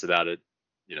stats about it.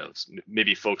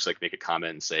 Maybe folks like make a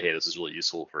comment and say, hey, this is really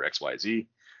useful for X, Y, Z.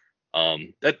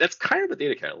 That's kind of a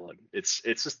data catalog. It's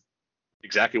just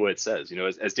exactly what it says.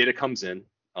 As data comes in,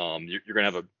 you're going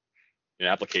to have an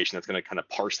application that's going to kind of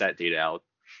parse that data out.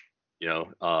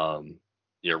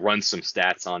 Run some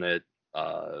stats on it.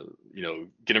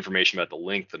 Get information about the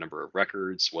length, the number of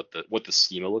records, what the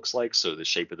schema looks like. So the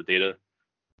shape of the data.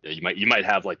 You might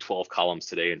have like 12 columns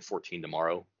today and 14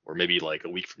 tomorrow, or maybe like a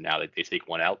week from now they take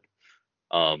one out.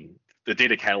 The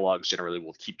data catalogs generally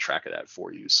will keep track of that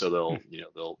for you. So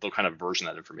they'll kind of version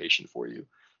that information for you,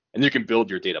 and you can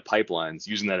build your data pipelines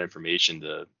using that information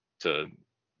to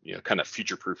kind of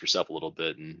future-proof yourself a little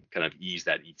bit and kind of ease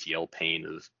that ETL pain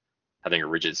of having a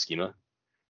rigid schema.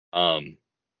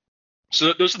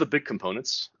 So those are the big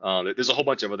components. There's a whole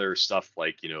bunch of other stuff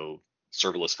like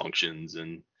serverless functions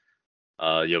and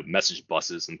message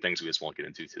buses and things we just won't get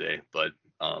into today. But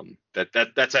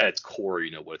that's at its core,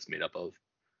 what it's made up of.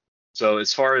 So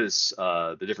as far as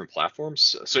the different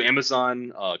platforms, so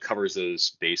Amazon covers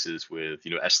those bases with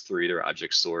S3, their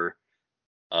object store.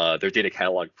 Their data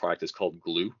catalog product is called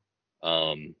Glue,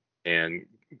 and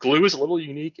Glue is a little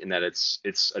unique in that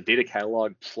it's a data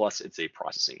catalog plus it's a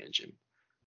processing engine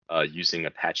using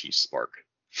Apache Spark,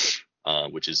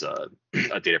 which is a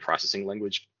data processing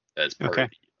language as part of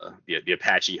the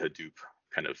Apache Hadoop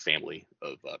kind of family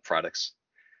of products.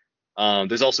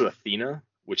 There's also Athena,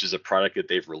 which is a product that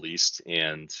they've released,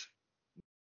 and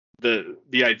the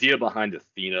idea behind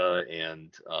Athena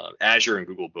and Azure and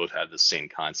Google both have the same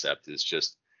concept. Is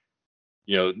just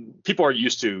people are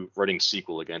used to running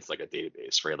SQL against like a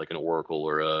database, right? Like an Oracle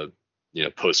or a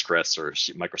Postgres or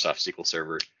Microsoft SQL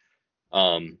Server.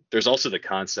 There's also the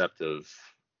concept of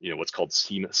what's called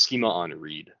schema on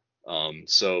read.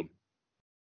 So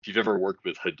if you've ever worked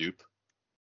with Hadoop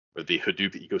or the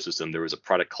Hadoop ecosystem, there was a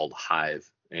product called Hive,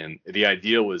 and the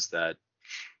idea was that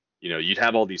you'd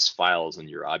have all these files in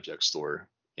your object store,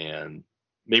 and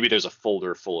maybe there's a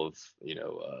folder full of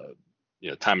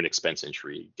time and expense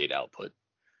entry data output.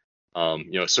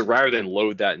 So rather than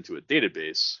load that into a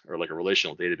database or like a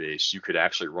relational database, you could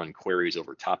actually run queries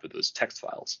over top of those text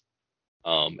files.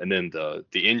 And then the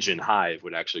engine Hive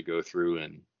would actually go through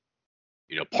and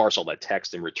parse all that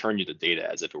text and return you the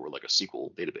data as if it were like a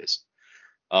SQL database.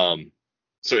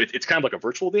 So it's kind of like a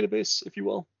virtual database, if you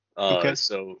will. Okay.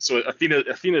 So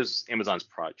Athena's Amazon's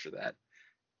product for that.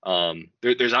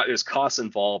 There's costs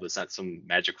involved. It's not some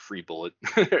magic free bullet.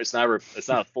 It's not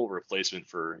a full replacement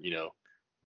for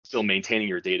still maintaining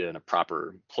your data in a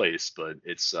proper place, but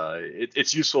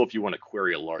it's useful if you want to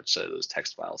query a large set of those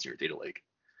text files in your data lake.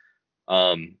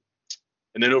 And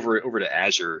then over to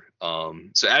Azure.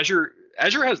 So Azure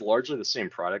has largely the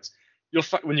same products. You'll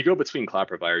find when you go between cloud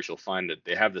providers, you'll find that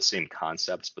they have the same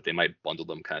concepts, but they might bundle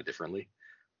them kind of differently.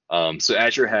 So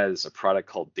Azure has a product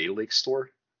called Data Lake Store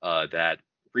that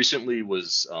recently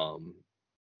was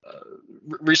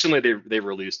recently they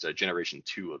released a generation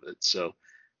 2 of it. So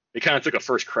they kind of took a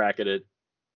first crack at it.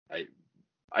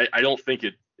 I don't think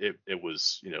it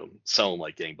was selling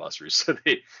like gangbusters. So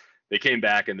they came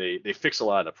back and they fixed a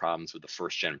lot of the problems with the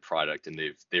first gen product, and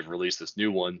they've released this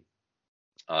new one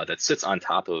that sits on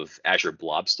top of Azure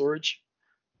Blob Storage,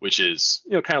 which is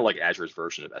kind of like Azure's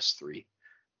version of S3.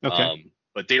 Okay.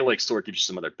 But Data Lake Store gives you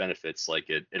some other benefits, like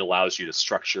it allows you to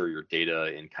structure your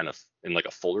data in like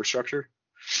a folder structure.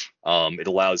 It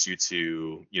allows you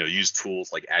to use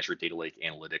tools like Azure Data Lake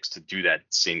Analytics to do that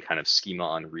same kind of schema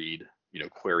on read,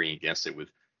 querying against it with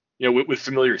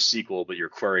familiar SQL, but you're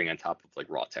querying on top of like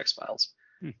raw text files.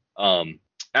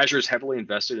 Azure is heavily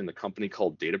invested in a company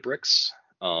called Databricks,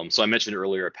 So I mentioned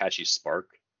earlier Apache Spark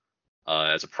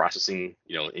as a processing,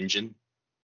 engine.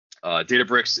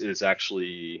 Databricks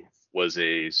was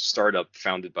a startup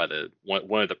founded by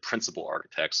one of the principal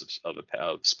architects of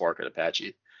Spark at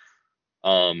Apache.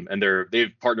 And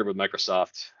they've partnered with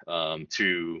Microsoft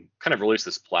to kind of release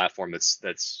this platform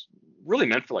that's really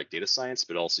meant for like data science,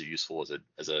 but also useful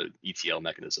as a ETL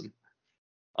mechanism.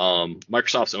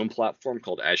 Microsoft's own platform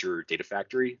called Azure Data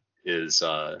Factory is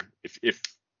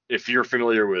if you're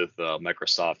familiar with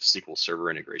Microsoft SQL Server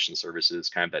integration services,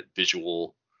 kind of that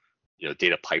visual,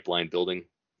 data pipeline building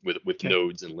with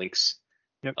nodes and links.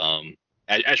 Yep.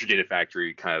 Azure Data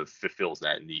Factory kind of fulfills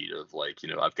that need of like,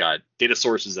 I've got data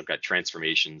sources, I've got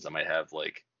transformations, I might have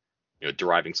like,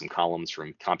 deriving some columns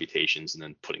from computations and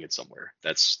then putting it somewhere.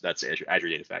 That's Azure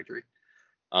Data Factory.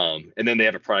 And then they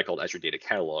have a product called Azure Data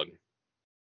Catalog,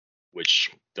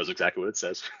 which does exactly what it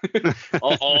says.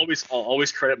 I'll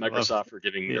always credit Microsoft for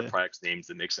giving their products names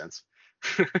that make sense.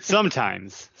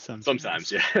 Sometimes,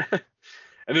 yeah.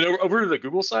 And then over to the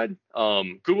Google side,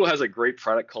 Google has a great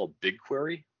product called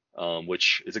BigQuery,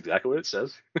 which is exactly what it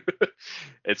says.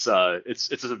 It's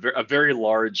a very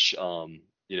large,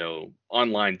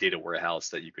 online data warehouse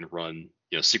that you can run,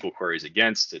 SQL queries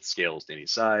against. It scales to any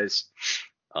size.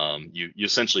 You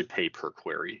essentially pay per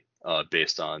query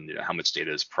based on how much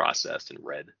data is processed and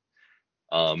read.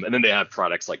 And then they have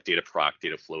products like Dataproc,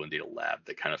 Dataflow, and Data Lab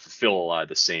that kind of fulfill a lot of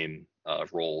the same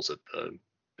roles that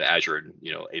the Azure and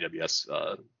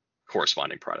AWS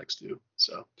corresponding products do.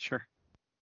 So sure.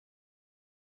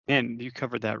 And you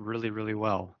covered that really, really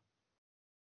well.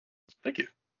 Thank you.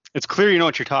 It's clear you know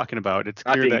what you're talking about. It's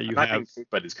clear that you have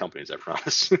by these companies, I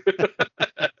promise.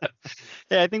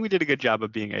 Yeah, I think we did a good job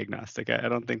of being agnostic. I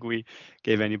don't think we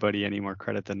gave anybody any more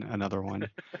credit than another one.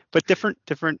 But different,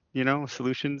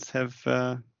 solutions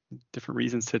have different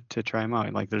reasons to try them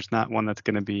out. Like there's not one that's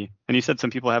going to be. And you said some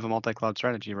people have a multi-cloud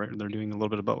strategy, right? They're doing a little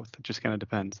bit of both. It just kind of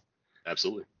depends.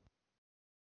 Absolutely.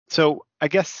 So I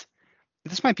guess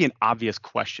this might be an obvious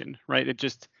question, right?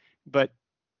 But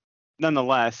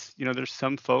nonetheless, there's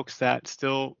some folks that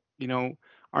still,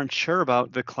 aren't sure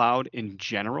about the cloud in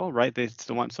general, right? They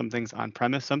still want some things on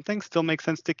premise. Some things still make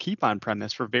sense to keep on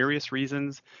premise for various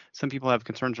reasons. Some people have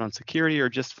concerns around security or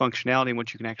just functionality and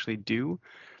what you can actually do.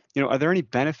 Are there any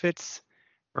benefits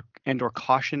or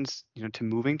cautions, to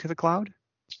moving to the cloud?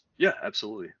 Yeah,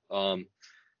 absolutely.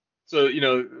 So,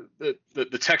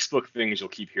 the textbook things you'll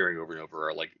keep hearing over and over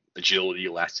are like agility,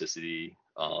 elasticity,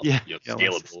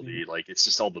 scalability. Like it's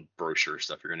just all the brochure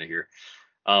stuff you're going to hear.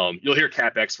 You'll hear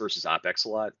CapEx versus OpEx a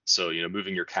lot. So,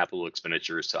 moving your capital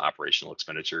expenditures to operational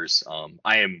expenditures.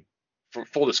 For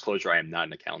full disclosure, I am not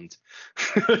an accountant.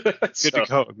 Good to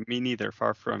go. Me neither.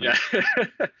 Far from it.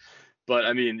 But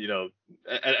I mean,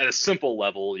 at a simple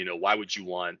level, why would you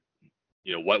want,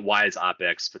 why is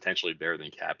OpEx potentially better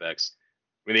than CapEx?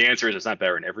 I mean, the answer is it's not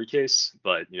better in every case,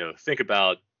 but, think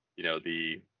about,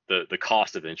 the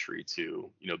cost of entry to,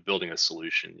 building a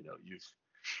solution.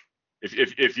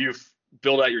 If you've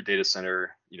built out your data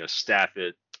center, staff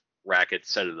it, rack it,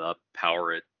 set it up,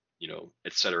 power it,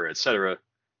 et cetera,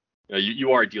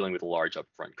 you are dealing with a large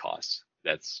upfront cost.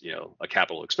 That's, a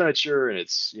capital expenditure, and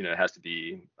it's, it has to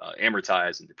be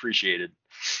amortized and depreciated.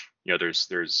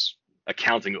 There's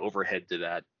accounting overhead to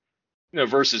that,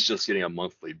 versus just getting a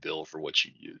monthly bill for what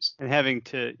you use. And having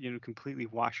to, completely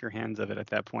wash your hands of it at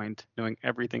that point, knowing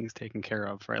everything's taken care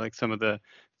of, right? Like some of the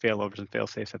failovers and fail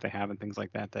safes that they have and things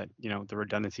like that, the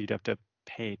redundancy you'd have to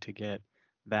pay to get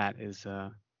that is,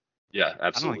 yeah,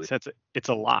 absolutely. It's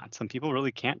a lot. Some people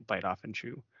really can't bite off and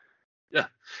chew. Yeah.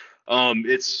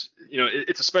 It's,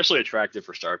 it's especially attractive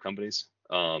for startup companies.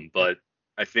 But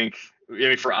I think,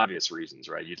 for obvious reasons,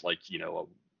 right? You'd like,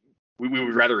 we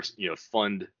would rather,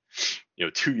 fund,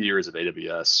 2 years of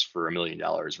AWS for $1 million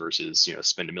versus,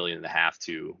 spend $1.5 million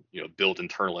to, build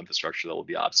internal infrastructure that will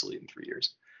be obsolete in 3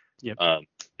 years. Yep.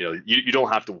 You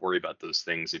don't have to worry about those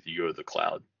things if you go to the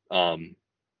cloud.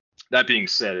 That being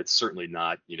said, it's certainly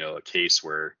not, a case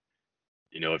where,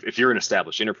 if you're an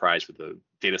established enterprise with a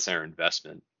data center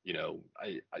investment,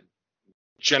 I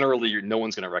generally, no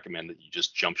one's going to recommend that you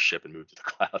just jump ship and move to the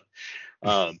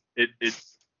cloud. It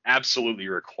absolutely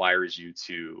requires you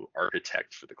to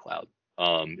architect for the cloud.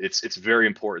 It's very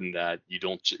important that you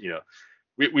don't,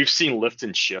 we've seen lift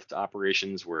and shift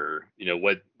operations where,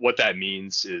 what that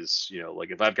means is,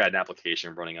 like if I've got an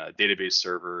application running on a database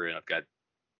server and I've got,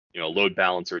 a load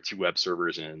balancer, 2 web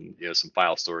servers, and, some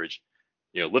file storage,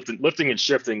 lifting and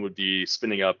shifting would be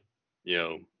spinning up,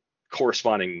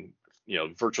 corresponding,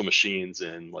 virtual machines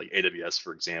in like AWS,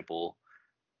 for example,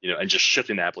 and just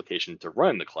shifting the application to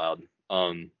run in the cloud.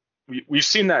 We've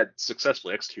seen that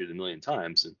successfully executed 1 million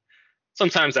times. And,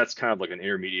 sometimes that's kind of like an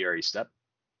intermediary step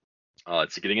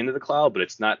to getting into the cloud, but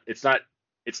it's not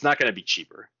going to be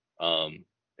cheaper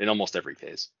in almost every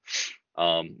case.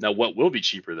 Now, what will be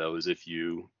cheaper though is if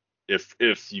you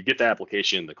get the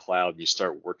application in the cloud and you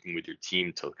start working with your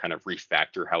team to kind of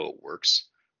refactor how it works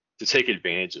to take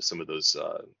advantage of some of those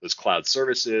cloud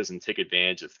services and take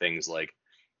advantage of things like,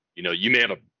 you may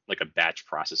have a batch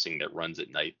processing that runs at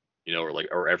night,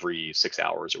 or every 6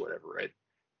 hours or whatever, right?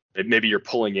 Maybe you're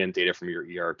pulling in data from your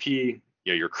ERP,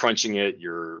 you're crunching it,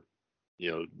 you're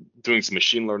doing some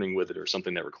machine learning with it or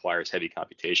something that requires heavy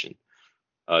computation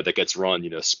that gets run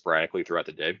sporadically throughout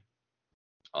the day.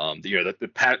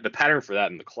 The pattern for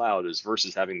that in the cloud is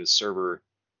versus having the server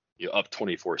up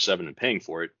 24/7 and paying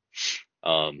for it.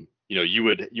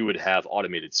 You would have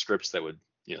automated scripts that would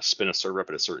spin a server up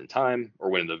at a certain time, or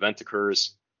when an event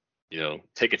occurs,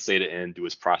 take its data in, do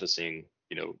its processing,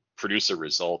 produce a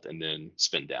result, and then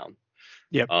spin down.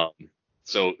 Yep.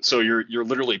 So you're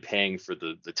literally paying for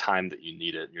the time that you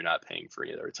need it. You're not paying for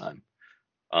any other time.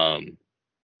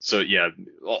 So yeah,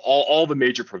 all the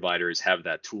major providers have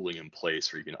that tooling in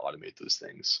place where you can automate those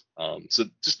things. So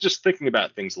just thinking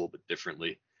about things a little bit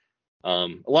differently. A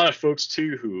lot of folks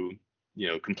too who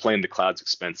complain the cloud's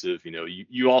expensive.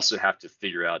 You also have to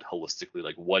figure out holistically,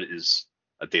 like, what is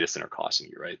a data center costing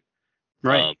you, right?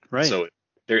 Right. So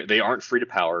they aren't free to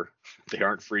power. They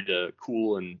aren't free to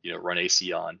cool and run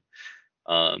AC on.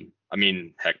 I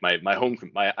mean, heck, I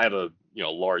have a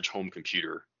large home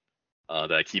computer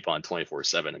that I keep on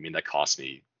 24/7. I mean, that costs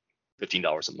me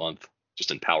 $15 a month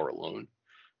just in power alone.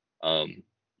 And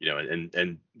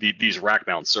these rack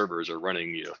mount servers are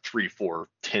running 3, 4,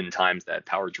 10 times that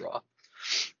power draw.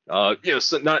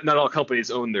 So not all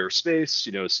companies own their space. So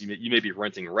you may be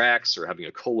renting racks or having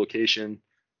a co-location.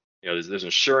 There's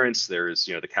insurance, there's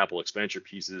the capital expenditure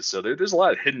pieces. So there's a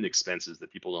lot of hidden expenses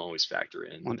that people don't always factor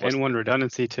in. And one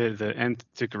redundancy to the nth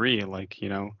degree, like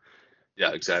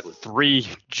yeah, exactly. 3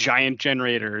 giant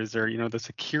generators, or the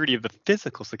security of the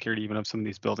physical security even of some of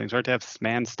these buildings, right? To have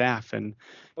man staff and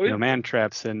man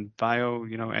traps and bio,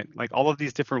 and like all of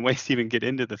these different ways to even get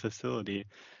into the facility.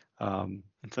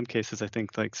 In some cases, I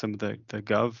think like some of the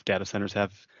gov data centers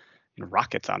have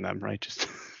rockets on them, right? Just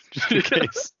in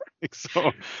case.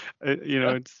 So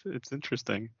it's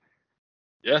interesting.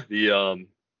 Yeah, the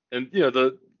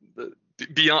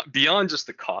beyond just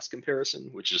the cost comparison,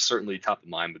 which is certainly top of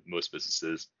mind with most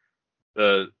businesses,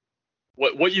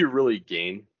 what you really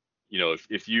gain,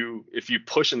 if you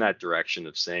push in that direction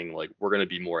of saying, like, we're going to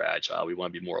be more agile, we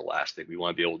want to be more elastic, we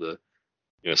want to be able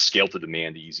to scale to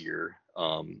demand easier.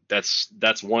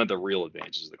 That's one of the real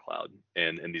advantages of the cloud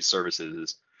and these services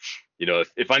is,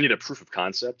 if I need a proof of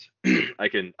concept, I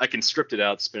can script it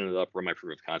out, spin it up, run my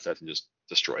proof of concept, and just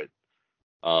destroy it.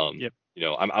 Yep.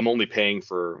 I'm only paying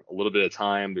for a little bit of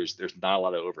time. There's not a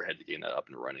lot of overhead to getting that up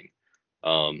and running.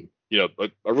 A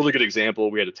really good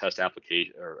example, we had to test the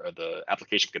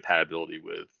application compatibility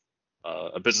with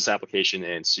a business application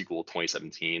and SQL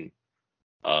 2017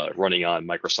 running on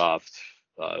Microsoft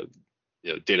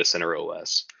Data Center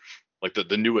OS, like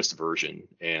the newest version,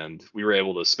 and we were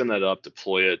able to spin that up,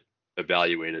 deploy it,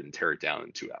 evaluate it, and tear it down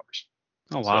in 2 hours.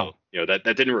 Oh wow! So, that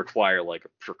didn't require like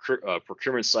a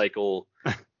procurement cycle.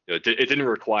 It didn't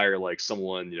require like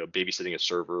someone babysitting a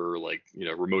server, like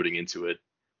remoting into it,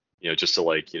 just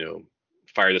to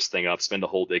fire this thing up, spend the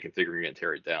whole day configuring it, and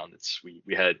tear it down.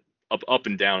 We had up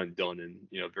and down and done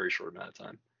in a very short amount of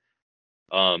time.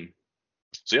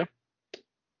 So yeah,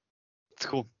 it's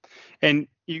cool. And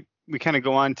we kind of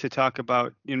go on to talk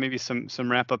about maybe some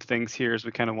wrap up things here as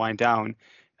we kind of wind down.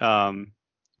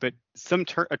 But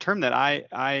a term that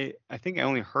I think I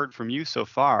only heard from you so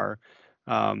far,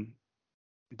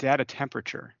 data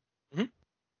temperature. Mm-hmm.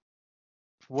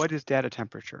 What is data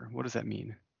temperature? What does that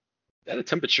mean? Data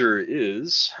temperature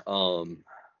is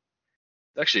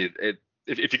actually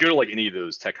if you go to like any of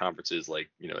those tech conferences, like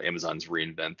Amazon's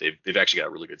reInvent, they've actually got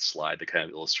a really good slide that kind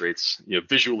of illustrates,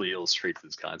 visually illustrates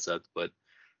this concept. But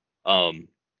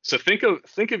so think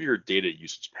of your data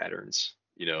usage patterns,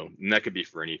 and that could be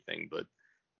for anything, but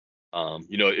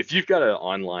if you've got an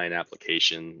online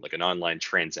application, like an online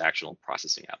transactional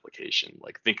processing application,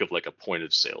 like think of like a point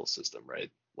of sale system, right?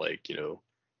 Like,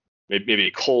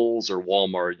 maybe Kohl's or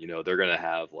Walmart, they're going to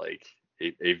have like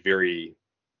a very,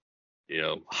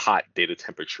 hot data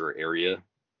temperature area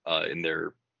in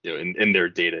their, in their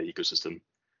data ecosystem,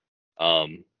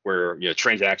 where,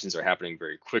 transactions are happening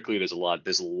very quickly. There's a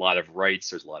lot of writes,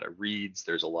 there's a lot of reads,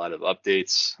 there's a lot of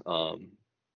updates,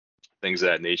 things of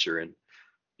that nature. And,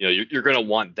 you're going to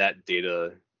want that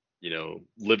data,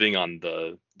 living on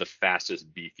the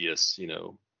fastest, beefiest,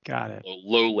 Got it.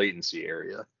 low latency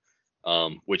area,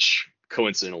 which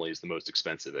coincidentally is the most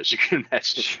expensive, as you can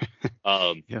imagine.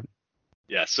 Um, Yep.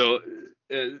 yeah. So,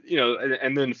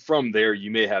 and then from there,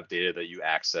 you may have data that you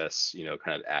access,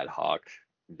 kind of ad hoc,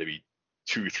 maybe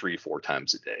 2, 3, 4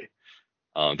 times a day.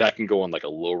 That can go on like a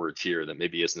lower tier that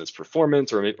maybe isn't as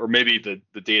performant, or maybe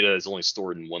the data is only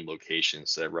stored in one location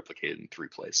instead of replicated in 3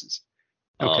 places.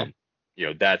 Okay.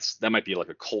 That might be like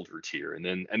a colder tier, and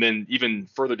then even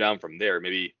further down from there,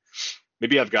 maybe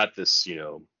I've got this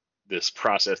this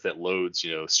process that loads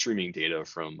streaming data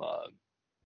from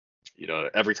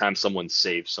every time someone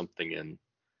saves something in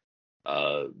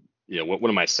one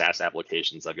of my SaaS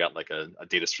applications. I've got like a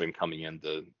data stream coming in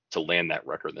to land that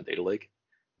record in the data lake.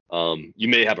 You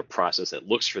may have a process that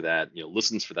looks for that,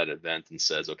 listens for that event and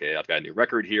says, okay, I've got a new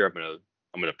record here. I'm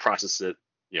gonna process it,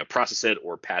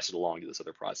 or pass it along to this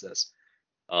other process.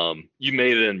 You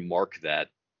may then mark that,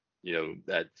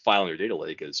 that file in your data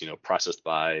lake as, processed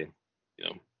by,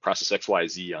 process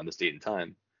XYZ on this date and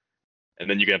time. And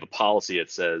then you can have a policy that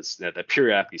says that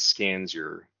periodically scans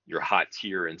your hot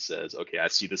tier and says, okay, I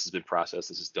see this has been processed,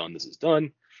 this is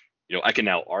done. I can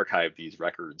now archive these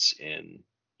records in,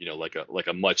 like a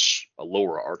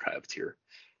lower archive tier.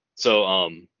 So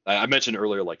I mentioned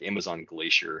earlier like Amazon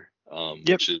Glacier,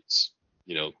 which is,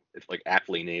 it's like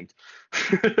aptly named,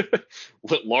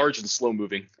 large and slow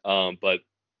moving. But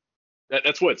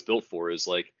that's what it's built for, is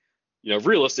like,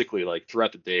 realistically, like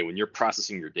throughout the day when you're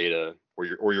processing your data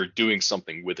or you're doing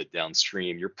something with it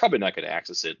downstream, you're probably not going to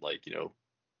access it like,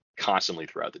 constantly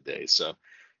throughout the day. So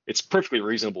it's perfectly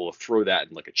reasonable to throw that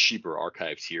in like a cheaper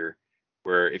archive tier,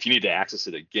 where if you need to access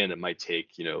it again, it might take,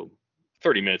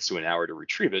 30 minutes to an hour to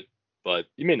retrieve it, but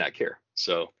you may not care.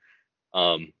 So,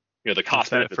 the cost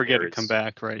benefit. Forget it, come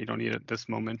back, right? You don't need it this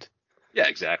moment. Yeah,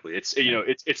 exactly. It's,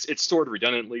 it's stored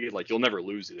redundantly. Like you'll never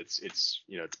lose it. It's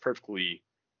perfectly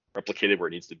replicated where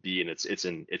it needs to be, and it's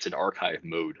in archive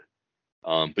mode.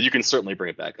 But you can certainly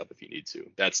bring it back up if you need to.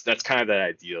 That's kind of that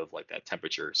idea of like that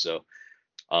temperature. So,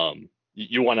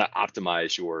 you want to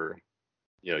optimize your,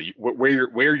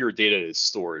 where your data is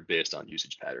stored based on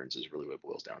usage patterns is really what it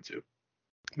boils down to.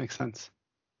 Makes sense.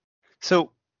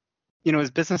 So,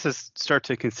 as businesses start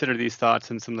to consider these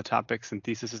thoughts and some of the topics and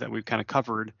theses that we've kind of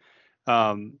covered,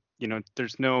 there's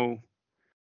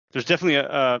definitely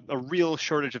a real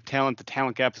shortage of talent. The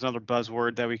talent gap is another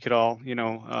buzzword that we could all,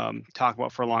 talk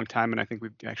about for a long time. And I think we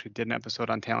actually did an episode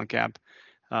on talent gap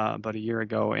about a year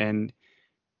ago. And,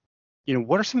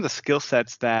 what are some of the skill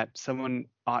sets that someone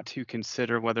ought to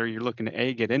consider, whether you're looking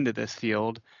to get into this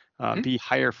field, B,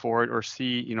 hire for it, or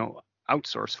C,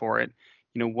 outsource for it?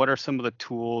 What are some of the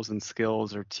tools and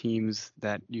skills or teams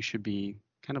that you should be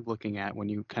kind of looking at when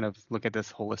you kind of look at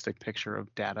this holistic picture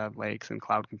of data lakes and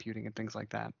cloud computing and things like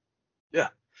that? Yeah.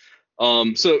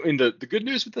 So the good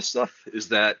news with this stuff is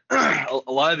that a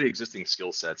lot of the existing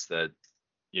skill sets that,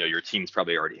 your teams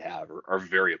probably already have are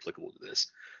very applicable to this.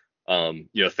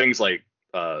 Things like,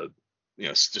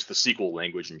 just the SQL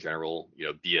language in general,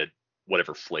 be it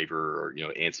whatever flavor or,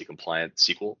 ANSI compliant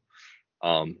SQL.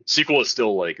 SQL is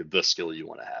still like the skill you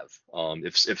want to have.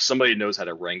 If somebody knows how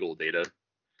to wrangle data,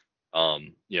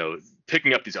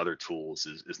 picking up these other tools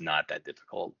is not that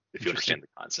difficult if you understand the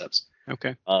concepts.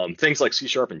 Okay. Things like C#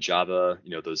 and Java,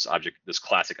 those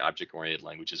classic object-oriented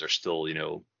languages are still,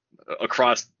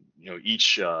 across,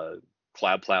 each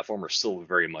cloud platform are still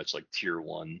very much like tier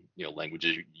 1,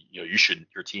 languages.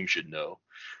 Your team should know,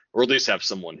 or at least have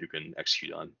someone who can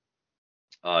execute on.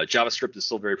 JavaScript is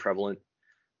still very prevalent.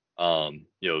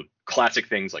 Classic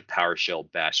things like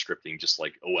PowerShell, Bash scripting, just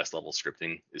like OS level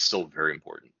scripting, is still very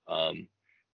important. A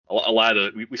lot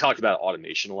of we talked about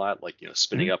automation a lot, like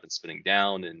spinning up and spinning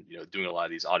down, and doing a lot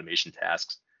of these automation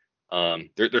tasks.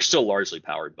 They're still largely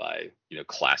powered by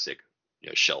classic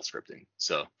shell scripting.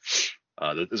 So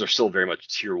those are still very much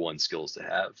tier 1 skills to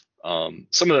have.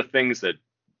 Some of the things that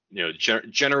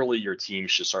generally your team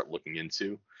should start looking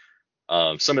into.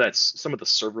 Some of the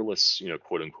serverless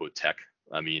quote unquote tech.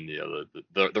 I mean,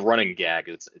 the running gag,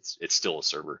 it's still a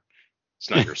server. It's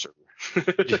not your server.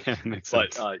 Yeah, makes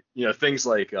sense. But things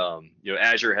like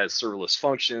Azure has serverless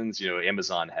functions.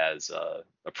 Amazon has a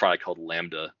product called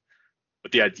Lambda.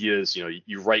 But the idea is,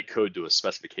 you write code to a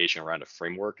specification around a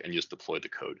framework and you just deploy the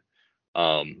code.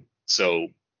 So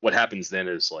what happens then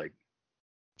is like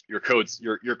your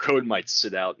code might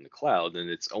sit out in the cloud and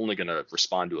it's only going to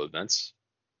respond to events,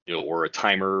 or a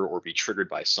timer, or be triggered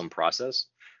by some process.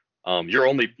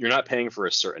 You're not paying for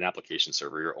an application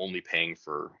server. You're only paying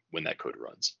for when that code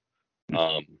runs.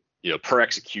 Per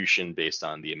execution based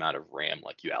on the amount of RAM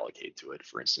like you allocate to it,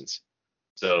 for instance.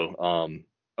 So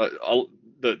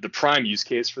the prime use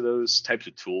case for those types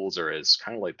of tools are as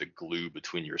kind of like the glue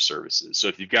between your services. So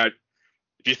if you've got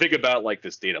if you think about like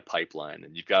this data pipeline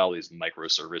and you've got all these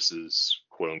microservices,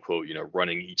 quote unquote,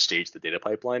 running each stage of the data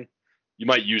pipeline, you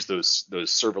might use those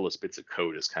serverless bits of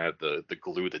code as kind of the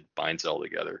glue that binds it all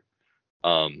together.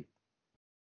 Not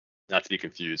to be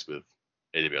confused with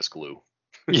AWS Glue.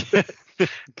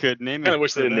 Good name. I kind of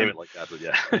wish they didn't name it like that, but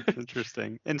yeah. That's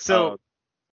interesting. And so,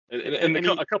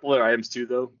 a couple other items too,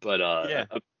 though. But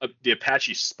the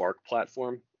Apache Spark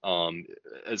platform,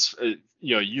 as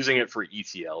using it for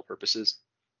ETL purposes,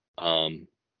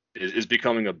 is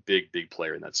becoming a big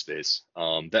player in that space.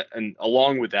 And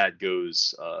along with that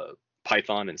goes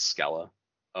Python and Scala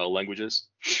languages.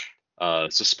 So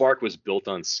Spark was built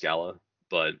on Scala,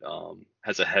 but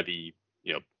has a heavy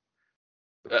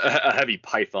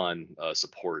Python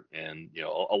support, and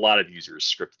a lot of users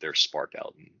script their Spark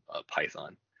out in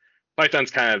Python.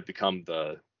 Python's kind of become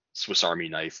the Swiss Army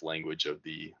knife language of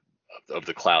the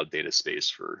cloud data space,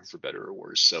 for better or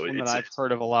worse. So it's that I've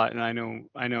heard of a lot, and I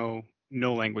know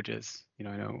no languages.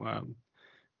 I know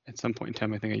at some point in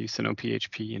time I think I used to know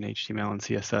PHP and HTML and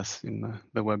CSS in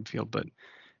the web field, but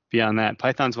beyond that,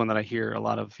 Python's one that I hear a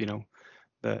lot of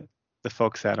the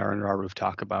folks that are under our roof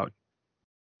talk about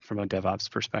from a DevOps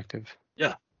perspective.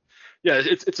 Yeah,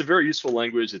 it's a very useful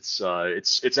language.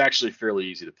 It's actually fairly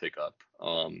easy to pick up.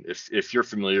 If you're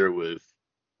familiar with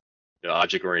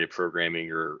object-oriented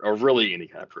programming or really any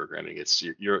kind of programming,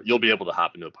 you'll be able to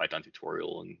hop into a Python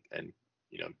tutorial and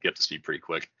get up to speed pretty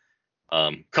quick.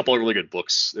 Couple of really good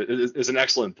books. There's an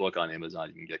excellent book on Amazon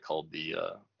you can get called the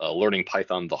Learning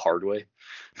Python the Hard Way.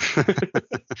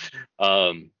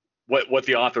 What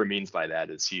the author means by that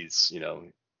is he's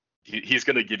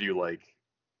going to give you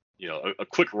a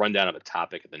quick rundown of a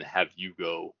topic and then have you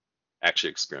go actually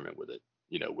experiment with it.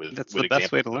 That's the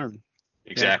best way to learn.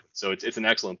 Exactly. Yeah. So it's an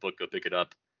excellent book. Go pick it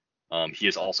up. He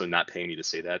is also not paying me to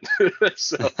say that.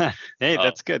 So hey,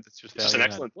 that's good. That's just an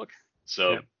excellent book.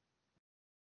 So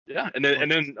yeah. And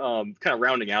then kind of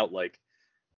rounding out,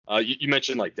 you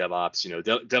mentioned DevOps.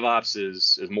 DevOps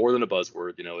is more than a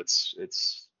buzzword.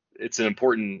 It's an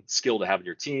important skill to have in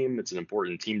your team. It's an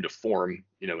important team to form,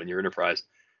 in your enterprise.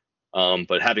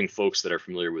 But having folks that are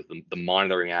familiar with the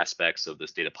monitoring aspects of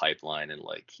this data pipeline and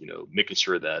making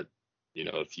sure that,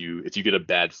 if you get a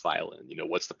bad file in,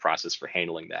 what's the process for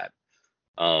handling that?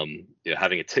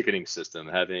 Having a ticketing system,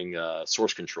 having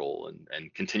source control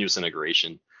and continuous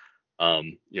integration.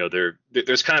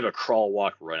 There's kind of a crawl,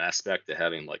 walk, run aspect to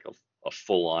having a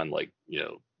full on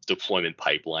deployment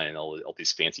pipeline and all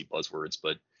these fancy buzzwords,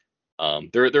 but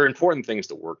there are important things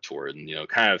to work toward, and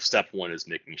kind of step one is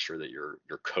making sure that your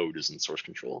code is in source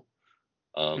control.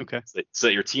 So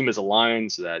that your team is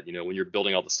aligned, so that when you're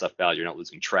building all the stuff out, you're not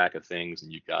losing track of things,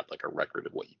 and you've got a record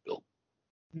of what you built.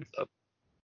 So.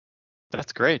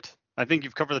 That's great. I think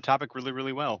you've covered the topic really,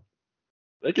 really well.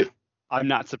 Thank you. I'm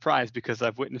not surprised because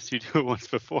I've witnessed you do it once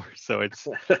before. So it's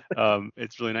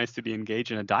really nice to be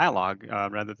engaged in a dialogue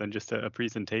rather than just a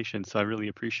presentation. So I really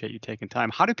appreciate you taking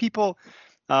time. How do people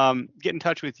get in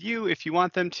touch with you if you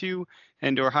want them to,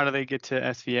 or how do they get to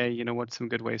SVA? What's some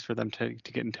good ways for them to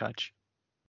get in touch?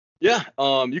 Yeah,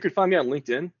 you can find me on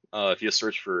LinkedIn. If you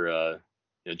search for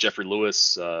Jeffrey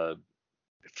Lewis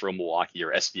from Milwaukee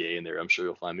or SVA in there, I'm sure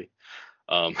you'll find me.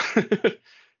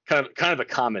 Kind of a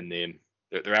common name.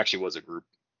 There actually was a group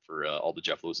for all the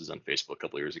Jeff Lewises on Facebook a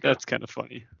couple of years ago. That's kind of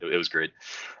funny. It was great.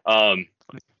 There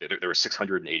were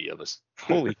 680 of us.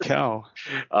 Holy cow.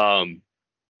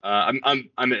 I'm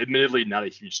admittedly not a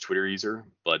huge Twitter user,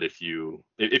 but if you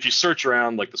search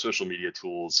around the social media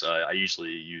tools, I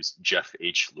usually use Jeff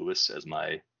H. Lewis as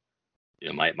my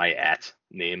my @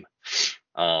 name.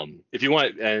 If you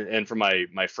want, and for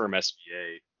my firm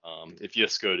SVA, if you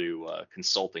just go to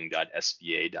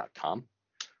consulting.sva.com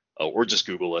or just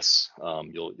Google us,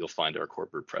 you'll find our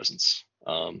corporate presence.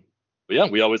 But yeah,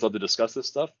 we always love to discuss this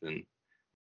stuff, and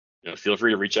feel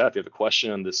free to reach out if you have a question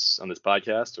on this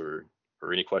podcast or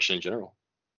any question in general.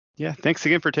 Yeah, thanks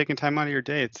again for taking time out of your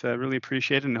day. It's really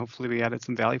appreciated, and hopefully we added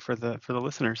some value for the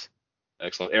listeners.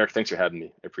 Excellent. Eric, thanks for having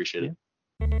me. I appreciate it.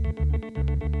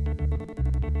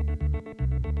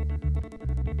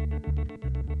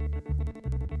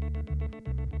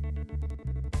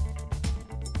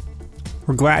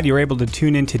 We're glad you were able to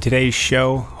tune into today's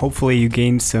show. Hopefully you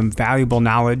gained some valuable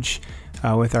knowledge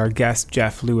with our guest,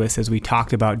 Jeff Lewis, as we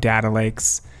talked about data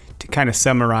lakes. To kind of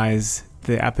summarize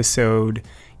the episode,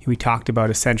 we talked about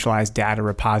a centralized data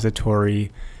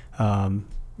repository.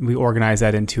 We organized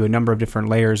that into a number of different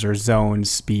layers or zones: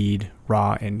 speed,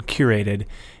 raw, and curated.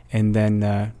 And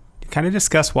then kind of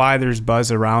discussed why there's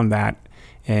buzz around that,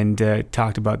 and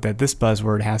talked about that this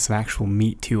buzzword has some actual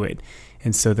meat to it.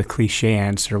 And so the cliche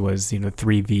answer was,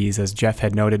 3 V's, as Jeff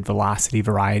had noted: velocity,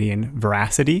 variety, and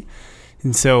veracity.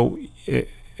 And so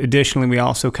additionally, we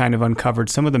also kind of uncovered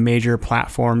some of the major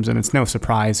platforms, and it's no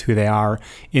surprise who they are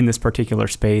in this particular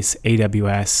space: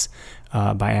 AWS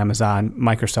by Amazon,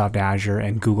 Microsoft Azure,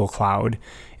 and Google Cloud,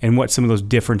 and what some of those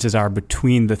differences are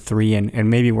between the three, and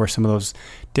maybe where some of those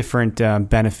different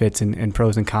benefits and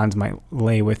pros and cons might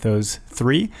lay with those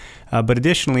three. But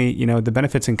additionally, the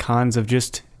benefits and cons of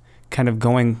just kind of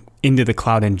going into the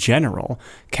cloud in general: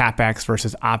 CapEx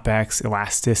versus OpEx,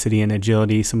 elasticity and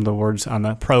agility, some of the words on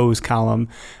the pros column,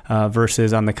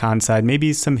 versus on the con side,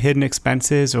 maybe some hidden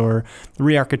expenses or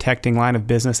re-architecting line of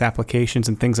business applications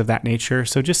and things of that nature.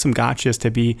 So just some gotchas to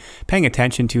be paying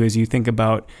attention to as you think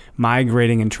about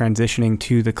migrating and transitioning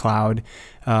to the cloud.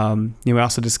 We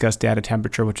also discussed data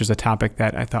temperature, which is a topic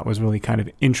that I thought was really kind of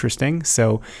interesting.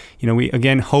 So, we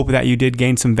again hope that you did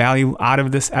gain some value out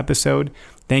of this episode.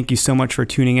 Thank you so much for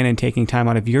tuning in and taking time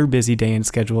out of your busy day and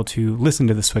schedule to listen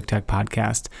to the SWCTEC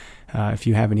podcast. If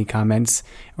you have any comments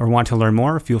or want to learn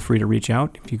more, feel free to reach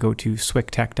out. If you go to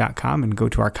swctech.com and go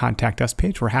to our Contact Us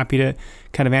page, we're happy to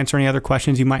kind of answer any other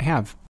questions you might have.